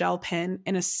rainbow gel pen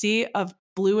in a sea of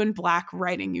blue and black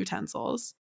writing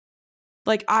utensils.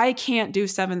 Like, I can't do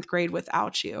 7th grade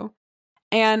without you.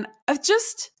 And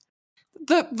just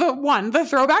the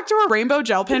throwback to a rainbow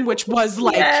gel pen, which was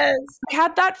like, yes. I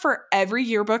had that for every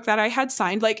yearbook that I had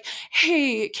signed. Like,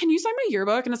 hey, can you sign my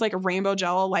yearbook? And it's like a rainbow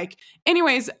gel. Like,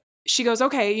 anyways, she goes,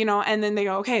 okay, and then they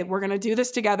go, okay, we're going to do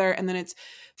this together. And then it's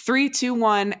 3, 2,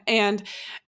 1. And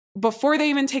before they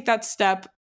even take that step,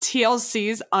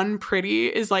 TLC's Unpretty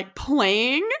is like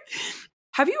playing.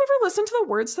 Have you ever listened to the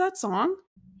words to that song?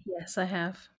 Yes, I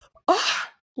have. Oh,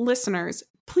 listeners,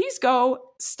 please go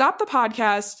stop the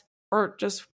podcast or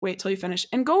just wait till you finish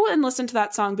and go and listen to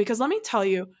that song, because let me tell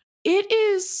you, it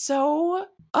is so,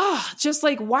 just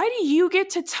like, why do you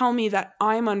get to tell me that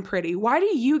I'm unpretty? Why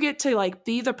do you get to like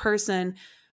be the person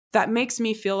that makes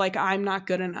me feel like I'm not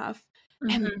good enough?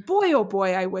 And boy, oh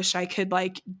boy, I wish I could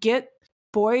like get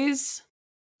boys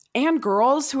and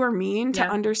girls who are mean to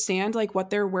understand like what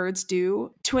their words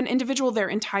do to an individual their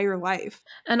entire life.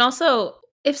 And also,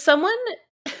 if someone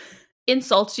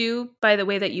insults you by the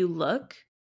way that you look,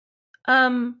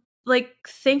 like,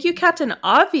 thank you, Captain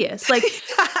Obvious. Like,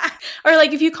 or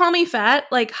like, if you call me fat,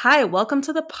 like, hi, welcome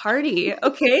to the party.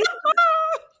 Okay.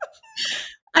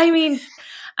 I mean,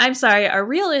 I'm sorry, a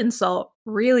real insult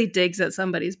really digs at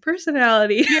somebody's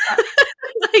personality. Yeah.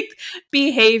 Like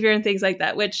behavior and things like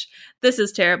that, which this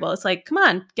is terrible. It's like, come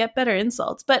on, get better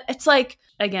insults. But it's like,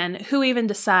 again, who even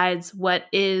decides what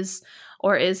is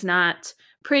or is not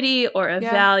pretty or of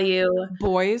value?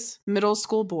 Boys, middle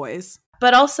school boys.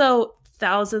 But also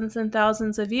thousands and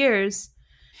thousands of years,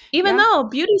 even though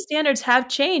beauty standards have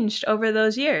changed over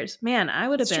those years. Man, I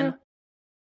would have been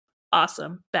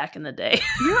awesome back in the day.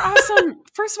 You're awesome.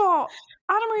 First of all,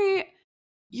 Anna Marie,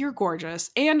 you're gorgeous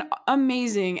and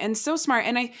amazing and so smart.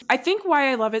 And I think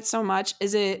why I love it so much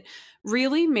is it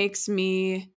really makes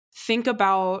me think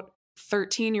about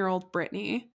 13-year-old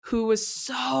Brittany, who was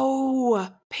so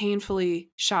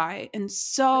painfully shy and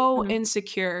so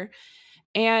insecure.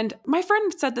 And my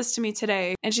friend said this to me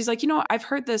today, and she's like, I've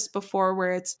heard this before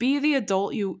where it's be the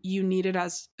adult you needed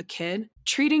as a kid,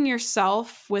 treating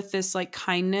yourself with this like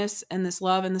kindness and this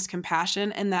love and this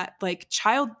compassion and that like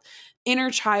inner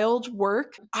child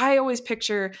work. I always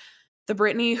picture the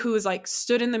Brittany who was like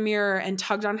stood in the mirror and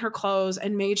tugged on her clothes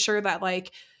and made sure that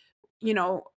like,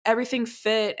 everything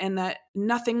fit and that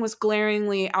nothing was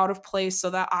glaringly out of place so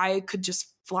that I could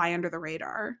just fly under the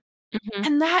radar.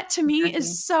 And that to me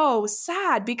is so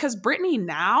sad, because Brittany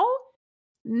now,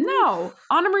 no.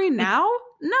 Anna Marie now,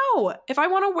 no. If I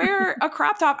want to wear a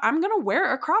crop top, I'm going to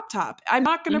wear a crop top. I'm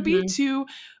not going to be too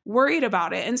worried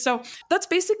about it. And so that's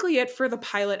basically it for the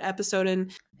pilot episode.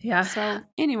 And so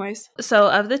anyways. So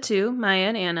of the two, Maya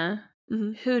and Anna,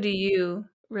 who do you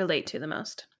relate to the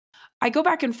most? I go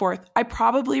back and forth. I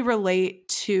probably relate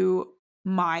to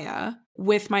Maya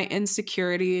with my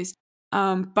insecurities.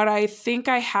 But I think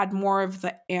I had more of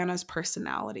the Anna's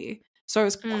personality. So I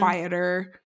was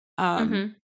quieter,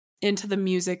 into the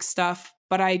music stuff,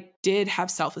 but I did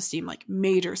have self-esteem, like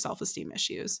major self-esteem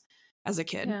issues as a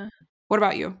kid. Yeah. What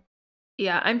about you?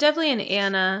 Yeah, I'm definitely an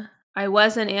Anna. I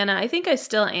was an Anna. I think I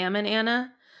still am an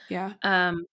Anna. Yeah.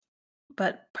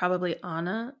 But probably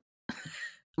Anna.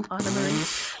 Anna Marie.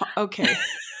 Okay.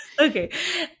 Okay.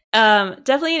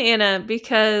 Definitely an Anna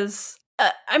because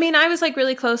I was like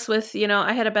really close with,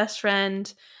 I had a best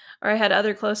friend, or I had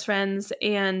other close friends,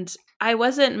 and I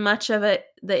wasn't much of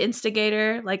the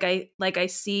instigator like I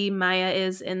see Maya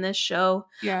is in this show.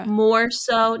 Yeah. More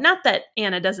so, not that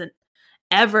Anna doesn't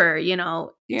ever,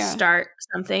 start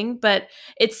something, but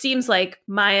it seems like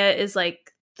Maya is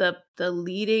like the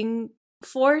leading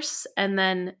force, and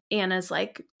then Anna's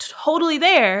like totally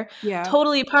there,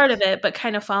 totally part of it, but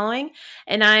kind of following.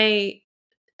 And I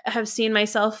have seen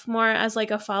myself more as like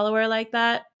a follower like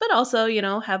that, but also,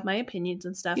 have my opinions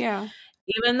and stuff. Yeah.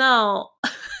 Even though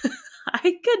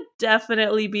I could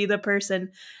definitely be the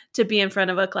person to be in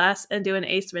front of a class and do an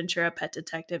Ace Ventura Pet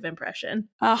Detective impression.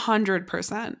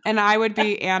 100%. And I would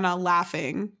be Anna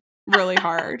laughing really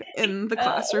hard in the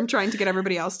classroom, trying to get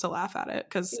everybody else to laugh at it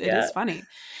because it is funny.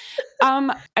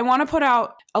 I want to put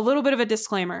out a little bit of a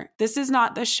disclaimer. This is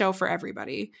not the show for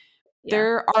everybody. Yeah.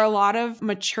 There are a lot of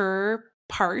mature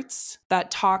parts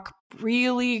that talk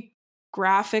really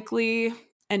graphically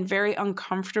and very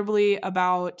uncomfortably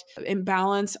about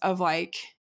imbalance of like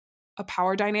a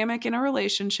power dynamic in a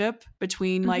relationship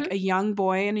between like a young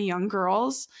boy and a young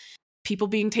girl's, people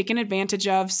being taken advantage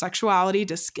of, sexuality,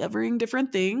 discovering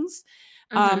different things.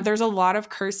 There's a lot of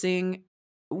cursing,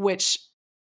 which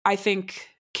I think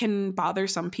can bother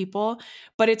some people,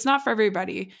 but it's not for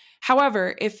everybody.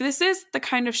 However, if this is the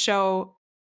kind of show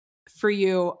for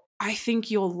you, I think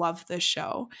you'll love this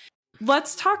show.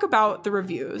 Let's talk about the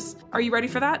reviews. Are you ready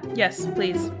for that? Yes,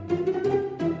 please.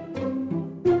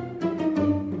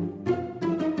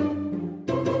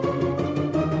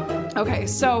 Okay,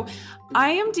 so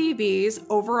IMDb's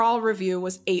overall review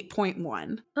was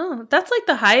 8.1. Oh, that's like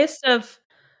the highest of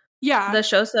the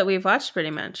shows that we've watched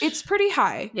pretty much. It's pretty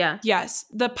high. Yeah. Yes.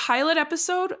 The pilot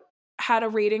episode had a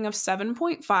rating of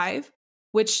 7.5,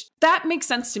 which that makes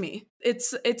sense to me.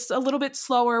 It's a little bit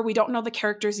slower. We don't know the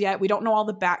characters yet. We don't know all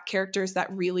the back characters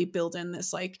that really build in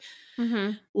this like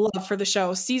love for the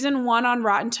show. Season 1 on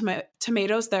Rotten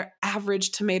Tomatoes, their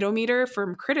average tomato meter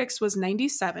from critics was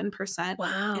 97%.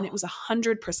 Wow. And it was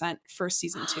 100% for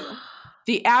season 2.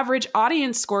 The average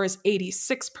audience score is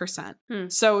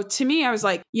 86%. So to me, I was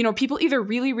like, you know, people either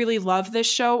really, really love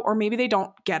this show or maybe they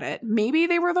don't get it. Maybe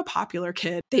they were the popular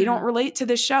kid. They don't relate to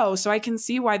this show. So I can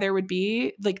see why there would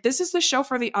be like, this is the show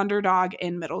for the underdog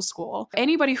in middle school.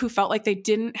 Anybody who felt like they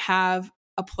didn't have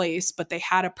a place, but they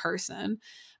had a person.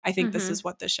 I think this is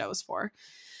what this show is for.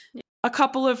 A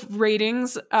couple of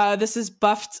ratings. This is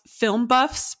Buffed Film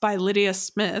Buffs by Lydia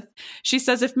Smith. She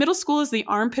says, if middle school is the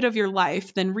armpit of your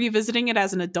life, then revisiting it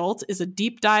as an adult is a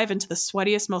deep dive into the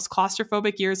sweatiest, most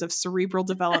claustrophobic years of cerebral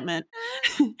development.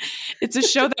 It's a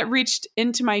show that reached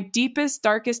into my deepest,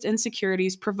 darkest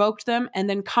insecurities, provoked them, and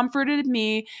then comforted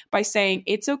me by saying,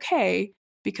 it's okay,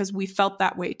 because we felt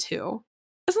that way too.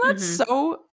 Isn't that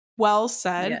so well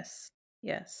said?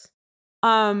 Yes.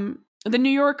 The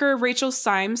New Yorker Rachel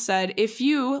Symes said, if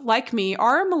you, like me,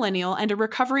 are a millennial and a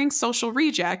recovering social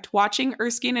reject, watching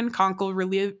Erskine and Conkle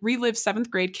relive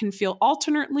 7th grade can feel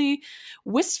alternately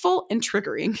wistful and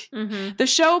triggering. The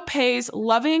show pays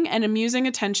loving and amusing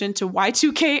attention to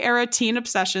Y2K-era teen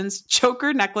obsessions,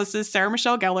 choker necklaces, Sarah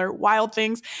Michelle Gellar, Wild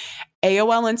Things,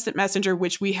 AOL Instant Messenger,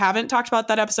 which we haven't talked about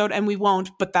that episode and we won't,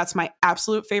 but that's my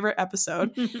absolute favorite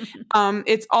episode.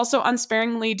 It's also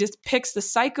unsparingly depicts the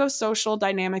psychosocial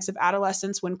dynamics of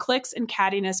adolescence when cliques and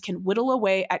cattiness can whittle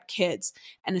away at kids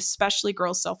and especially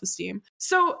girls' self-esteem.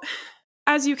 So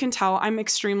as you can tell, I'm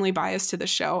extremely biased to the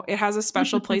show. It has a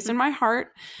special place in my heart.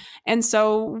 And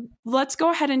so let's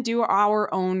go ahead and do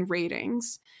our own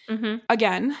ratings.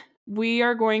 Again, we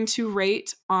are going to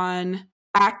rate on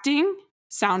acting,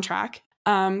 soundtrack,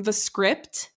 the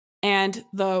script, and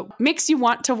the makes you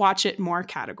want to watch it more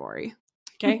category.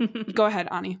 Okay, go ahead,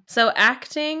 Ani. So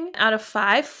acting out of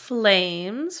 5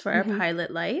 flames for our pilot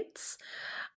lights.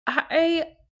 I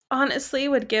honestly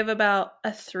would give about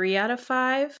a 3 out of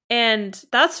 5. And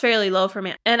that's fairly low for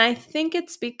me. And I think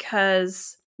it's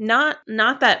because not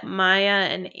that Maya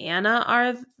and Anna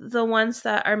are the ones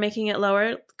that are making it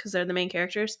lower because they're the main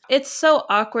characters. It's so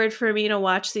awkward for me to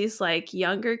watch these like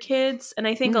younger kids. And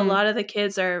I think a lot of the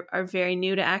kids are very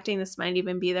new to acting. This might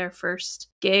even be their first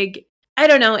gig. I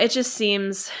don't know. It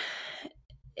seems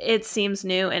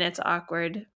new and it's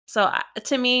awkward. So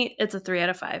to me, it's a 3 out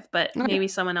of 5, but maybe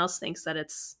someone else thinks that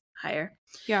it's higher.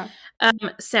 Yeah.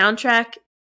 Soundtrack,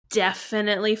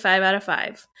 definitely 5 out of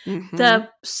 5. The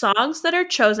songs that are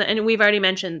chosen, and we've already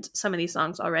mentioned some of these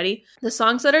songs already. The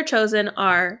songs that are chosen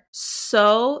are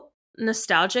so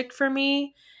nostalgic for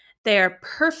me. They are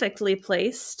perfectly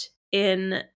placed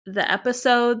in the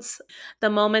episodes. The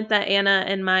moment that Anna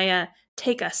and Maya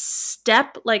take a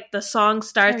step, like the song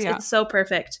starts, it's so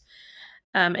perfect.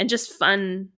 And just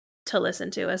fun to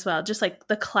listen to as well. Just like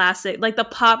the classic, like the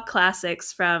pop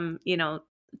classics from,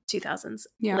 2000s,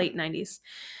 late 90s.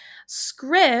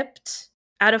 Script,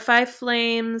 out of 5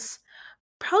 flames,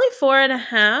 probably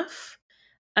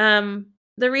 4.5.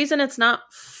 The reason it's not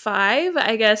 5,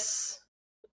 I guess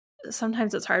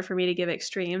sometimes it's hard for me to give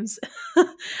extremes.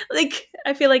 Like,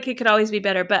 I feel like it could always be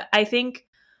better, but I think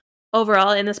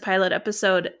overall in this pilot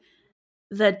episode,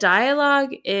 the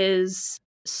dialogue is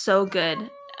so good.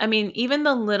 I mean, even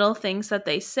the little things that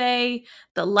they say,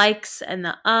 the likes and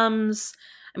the ums,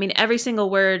 I mean, every single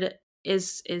word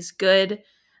is good.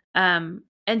 And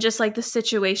just like the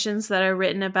situations that are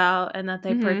written about and that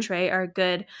they portray are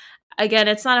good. Again,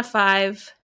 it's not a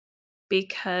 5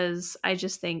 because I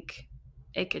just think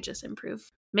it could just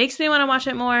improve. Makes me want to watch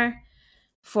it more.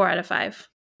 4 out of 5.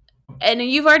 And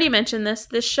you've already mentioned this.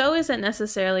 This show isn't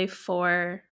necessarily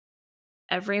for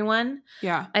everyone.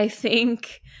 Yeah. I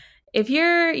think if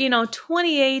you're,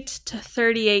 28 to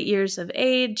 38 years of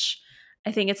age,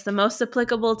 I think it's the most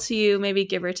applicable to you, maybe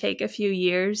give or take a few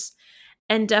years.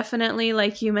 And definitely,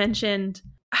 like you mentioned,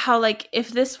 how like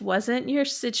if this wasn't your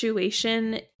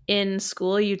situation in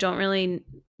school, you can't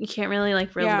really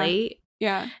like relate.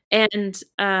 Yeah. And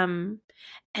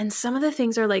some of the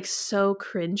things are like so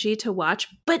cringy to watch,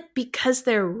 but because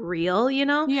they're real,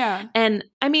 Yeah. And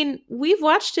I mean, we've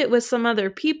watched it with some other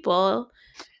people.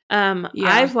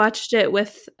 I've watched it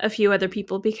with a few other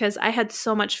people because I had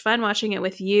so much fun watching it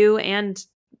with you and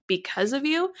because of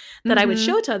you that I would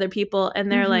show it to other people and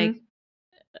they're like,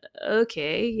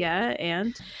 okay, yeah.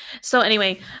 And so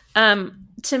anyway,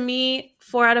 to me,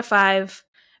 4 out of 5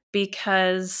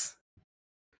 because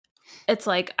it's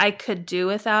like I could do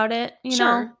without it,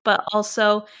 know, but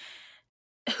also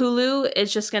Hulu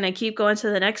is just going to keep going to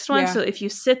the next one. So if you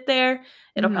sit there,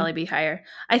 it'll probably be higher.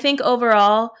 I think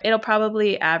overall, it'll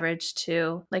probably average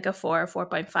to like a 4 or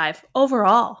 4.5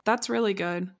 overall. That's really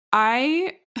good.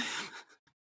 I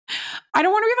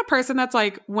don't want to be the person that's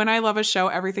like, when I love a show,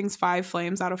 everything's 5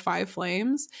 flames out of 5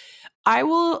 flames. I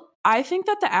think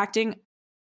that the acting,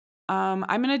 I'm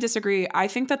going to disagree. I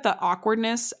think that the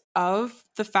awkwardness of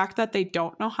the fact that they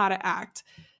don't know how to act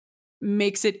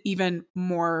makes it even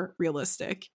more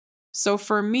realistic. So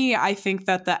for me, I think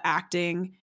that the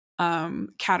acting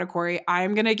category,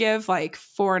 I'm going to give like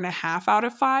 4.5 out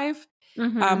of 5.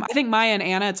 I think Maya and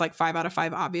Anna, it's like 5 out of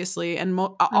 5, obviously. And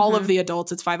all of the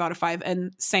adults, it's 5 out of 5.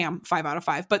 And Sam, 5 out of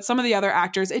 5. But some of the other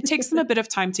actors, it takes them a bit of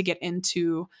time to get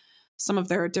into some of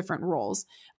their different roles.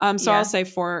 So I'll say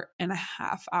 4.5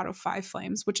 out of 5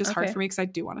 flames, which is hard for me because I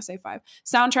do want to say 5.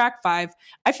 Soundtrack, 5.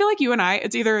 I feel like you and I,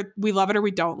 it's either we love it or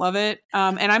we don't love it.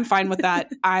 And I'm fine with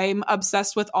that. I'm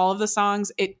obsessed with all of the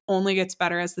songs. It only gets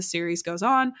better as the series goes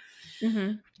on.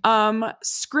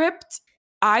 Script,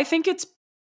 I think it's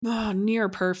near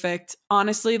perfect.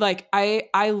 Honestly, like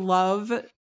I love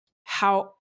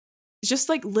how just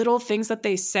like little things that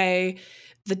they say,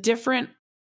 the different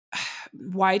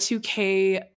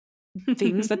Y2K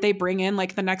things that they bring in.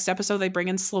 Like the next episode, they bring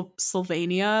in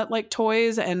Sylvania like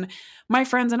toys, and my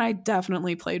friends and I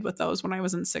definitely played with those when I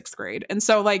was in 6th grade. And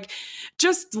so like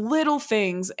just little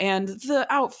things and the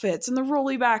outfits and the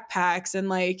rolly backpacks and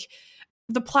like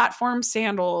the platform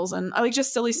sandals and like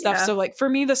just silly stuff. So like for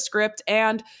me, the script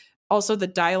and also the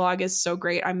dialogue is so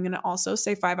great. I'm going to also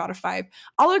say 5 out of 5.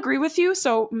 I'll agree with you.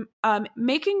 So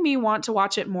making me want to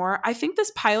watch it more. I think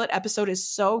this pilot episode is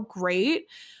so great.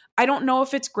 I don't know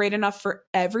if it's great enough for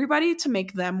everybody to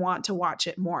make them want to watch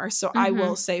it more. So I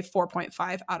will say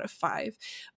 4.5 out of 5.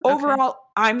 Overall,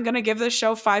 I'm going to give this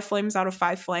show 5 flames out of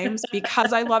 5 flames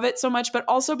because I love it so much, but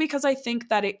also because I think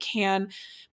that it can,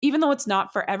 even though it's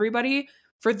not for everybody,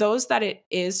 for those that it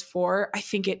is for, I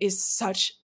think it is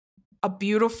such a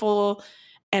beautiful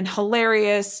and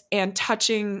hilarious and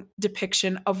touching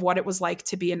depiction of what it was like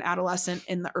to be an adolescent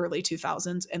in the early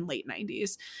 2000s and late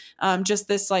 90s. Just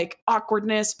this like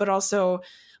awkwardness, but also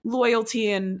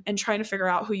loyalty and trying to figure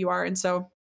out who you are. And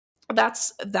so that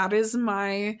is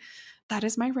my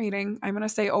rating. I'm going to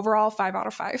say overall 5 out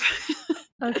of 5.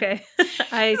 Okay.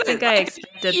 I think I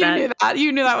expected that.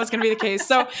 You knew that was going to be the case.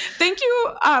 So thank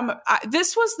you.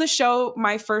 This was the show,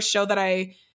 my first show that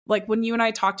I, like when you and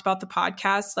I talked about the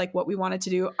podcast, like what we wanted to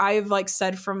do, I've like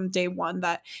said from day one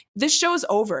that this show's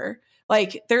over.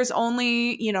 Like there's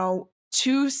only,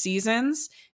 2 seasons.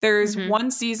 There's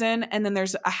 1 season and then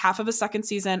there's a half of a second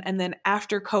season. And then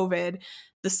after COVID,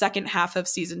 the second half of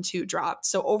season 2 dropped.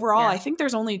 So overall, I think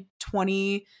there's only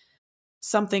 20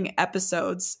 something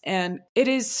episodes and it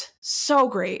is so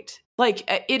great. Like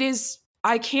it is,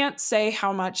 I can't say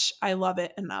how much I love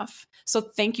it enough. So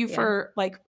thank you for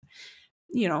like,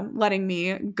 letting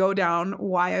me go down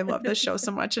why I love this show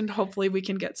so much. And hopefully we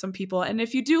can get some people. And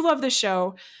if you do love the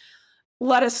show,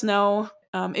 let us know.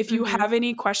 If you have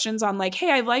any questions on like,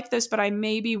 hey, I like this, but I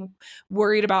may be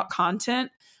worried about content,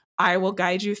 I will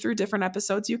guide you through different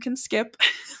episodes you can skip.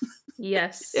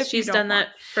 Yes. She's done that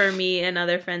for me and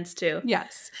other friends too.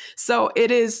 Yes. So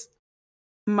it is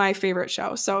my favorite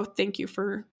show. So thank you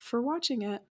for watching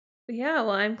it. Yeah.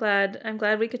 Well, I'm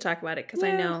glad we could talk about it because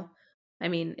I know,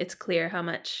 it's clear how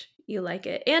much you like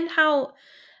it and how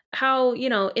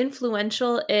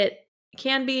influential it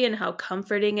can be and how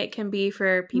comforting it can be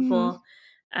for people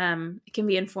It can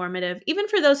be informative, even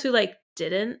for those who like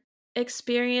didn't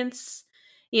experience,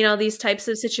 these types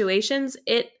of situations.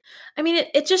 It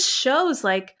just shows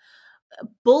like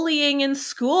bullying in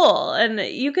school, and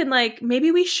you can like,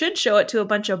 maybe we should show it to a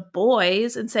bunch of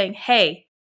boys and saying, hey,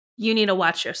 you need to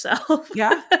watch yourself.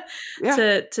 Yeah.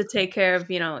 to take care of,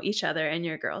 each other and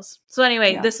your girls. So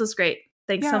anyway, This was great.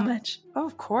 Thanks so much. Oh,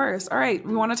 of course. All right.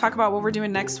 We want to talk about what we're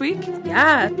doing next week?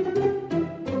 Yeah.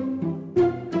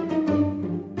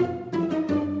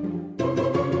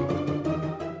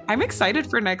 I'm excited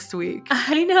for next week.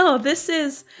 I know. This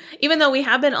is, even though we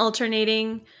have been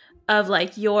alternating of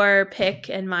like your pick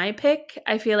and my pick,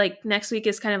 I feel like next week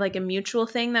is kind of like a mutual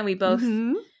thing that we both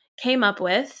came up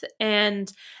with. And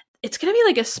it's going to be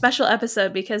like a special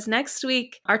episode because next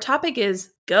week our topic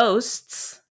is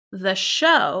Ghosts, the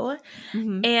show.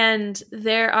 And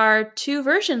there are 2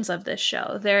 versions of this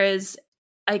show. There is,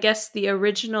 I guess, the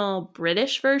original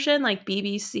British version, like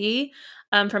BBC,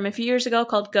 from a few years ago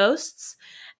called Ghosts.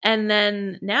 And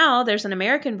then now there's an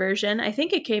American version. I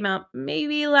think it came out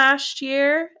maybe last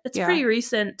year. It's pretty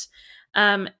recent.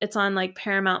 It's on like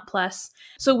Paramount Plus.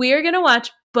 So we are going to watch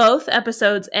both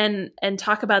episodes and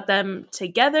talk about them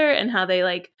together and how they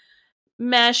like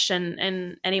mesh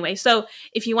and anyway. So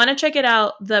if you want to check it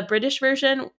out, the British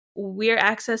version, we're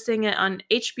accessing it on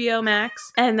HBO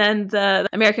Max, and then the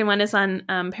American one is on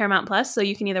Paramount Plus. So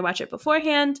you can either watch it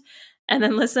beforehand and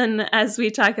then listen as we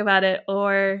talk about it,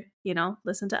 or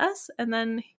listen to us and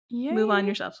then move on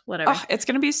yourself, whatever. Oh, it's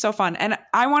going to be so fun. And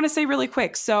I want to say really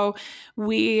quick, so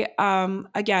we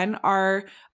again are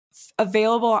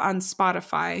available on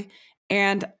Spotify,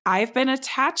 and I've been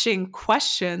attaching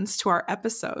questions to our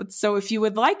episodes. So if you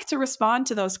would like to respond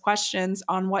to those questions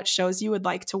on what shows you would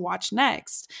like to watch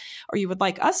next, or you would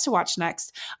like us to watch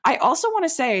next, I also want to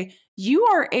say you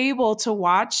are able to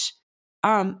watch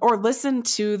or listen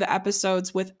to the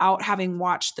episodes without having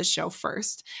watched the show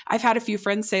first. I've had a few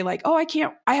friends say like, oh,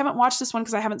 I haven't watched this one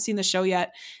because I haven't seen the show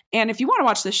yet. And if you want to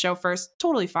watch this show first,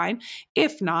 totally fine.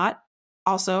 If not,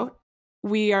 also,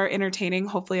 we are entertaining,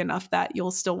 hopefully enough that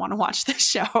you'll still want to watch the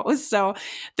show. So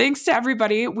thanks to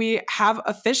everybody. We have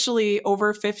officially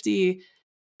over 50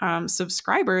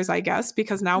 subscribers, I guess,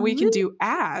 because now we can do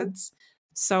ads.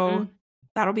 So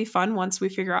that'll be fun once we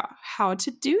figure out how to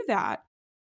do that.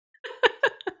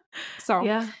 So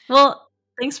yeah. Well,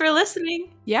 thanks for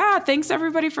listening. Yeah, thanks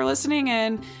everybody for listening,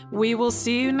 and we will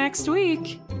see you next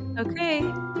week. Okay.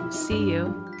 See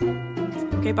you.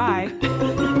 Okay, bye.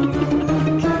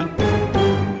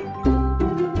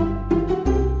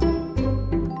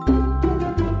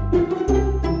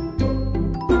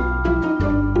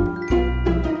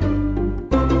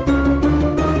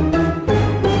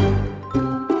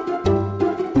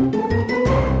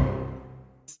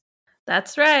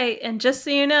 That's right. And just so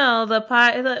you know, the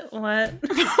pilot, what?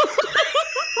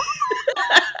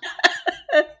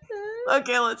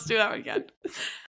 Okay, let's do that again.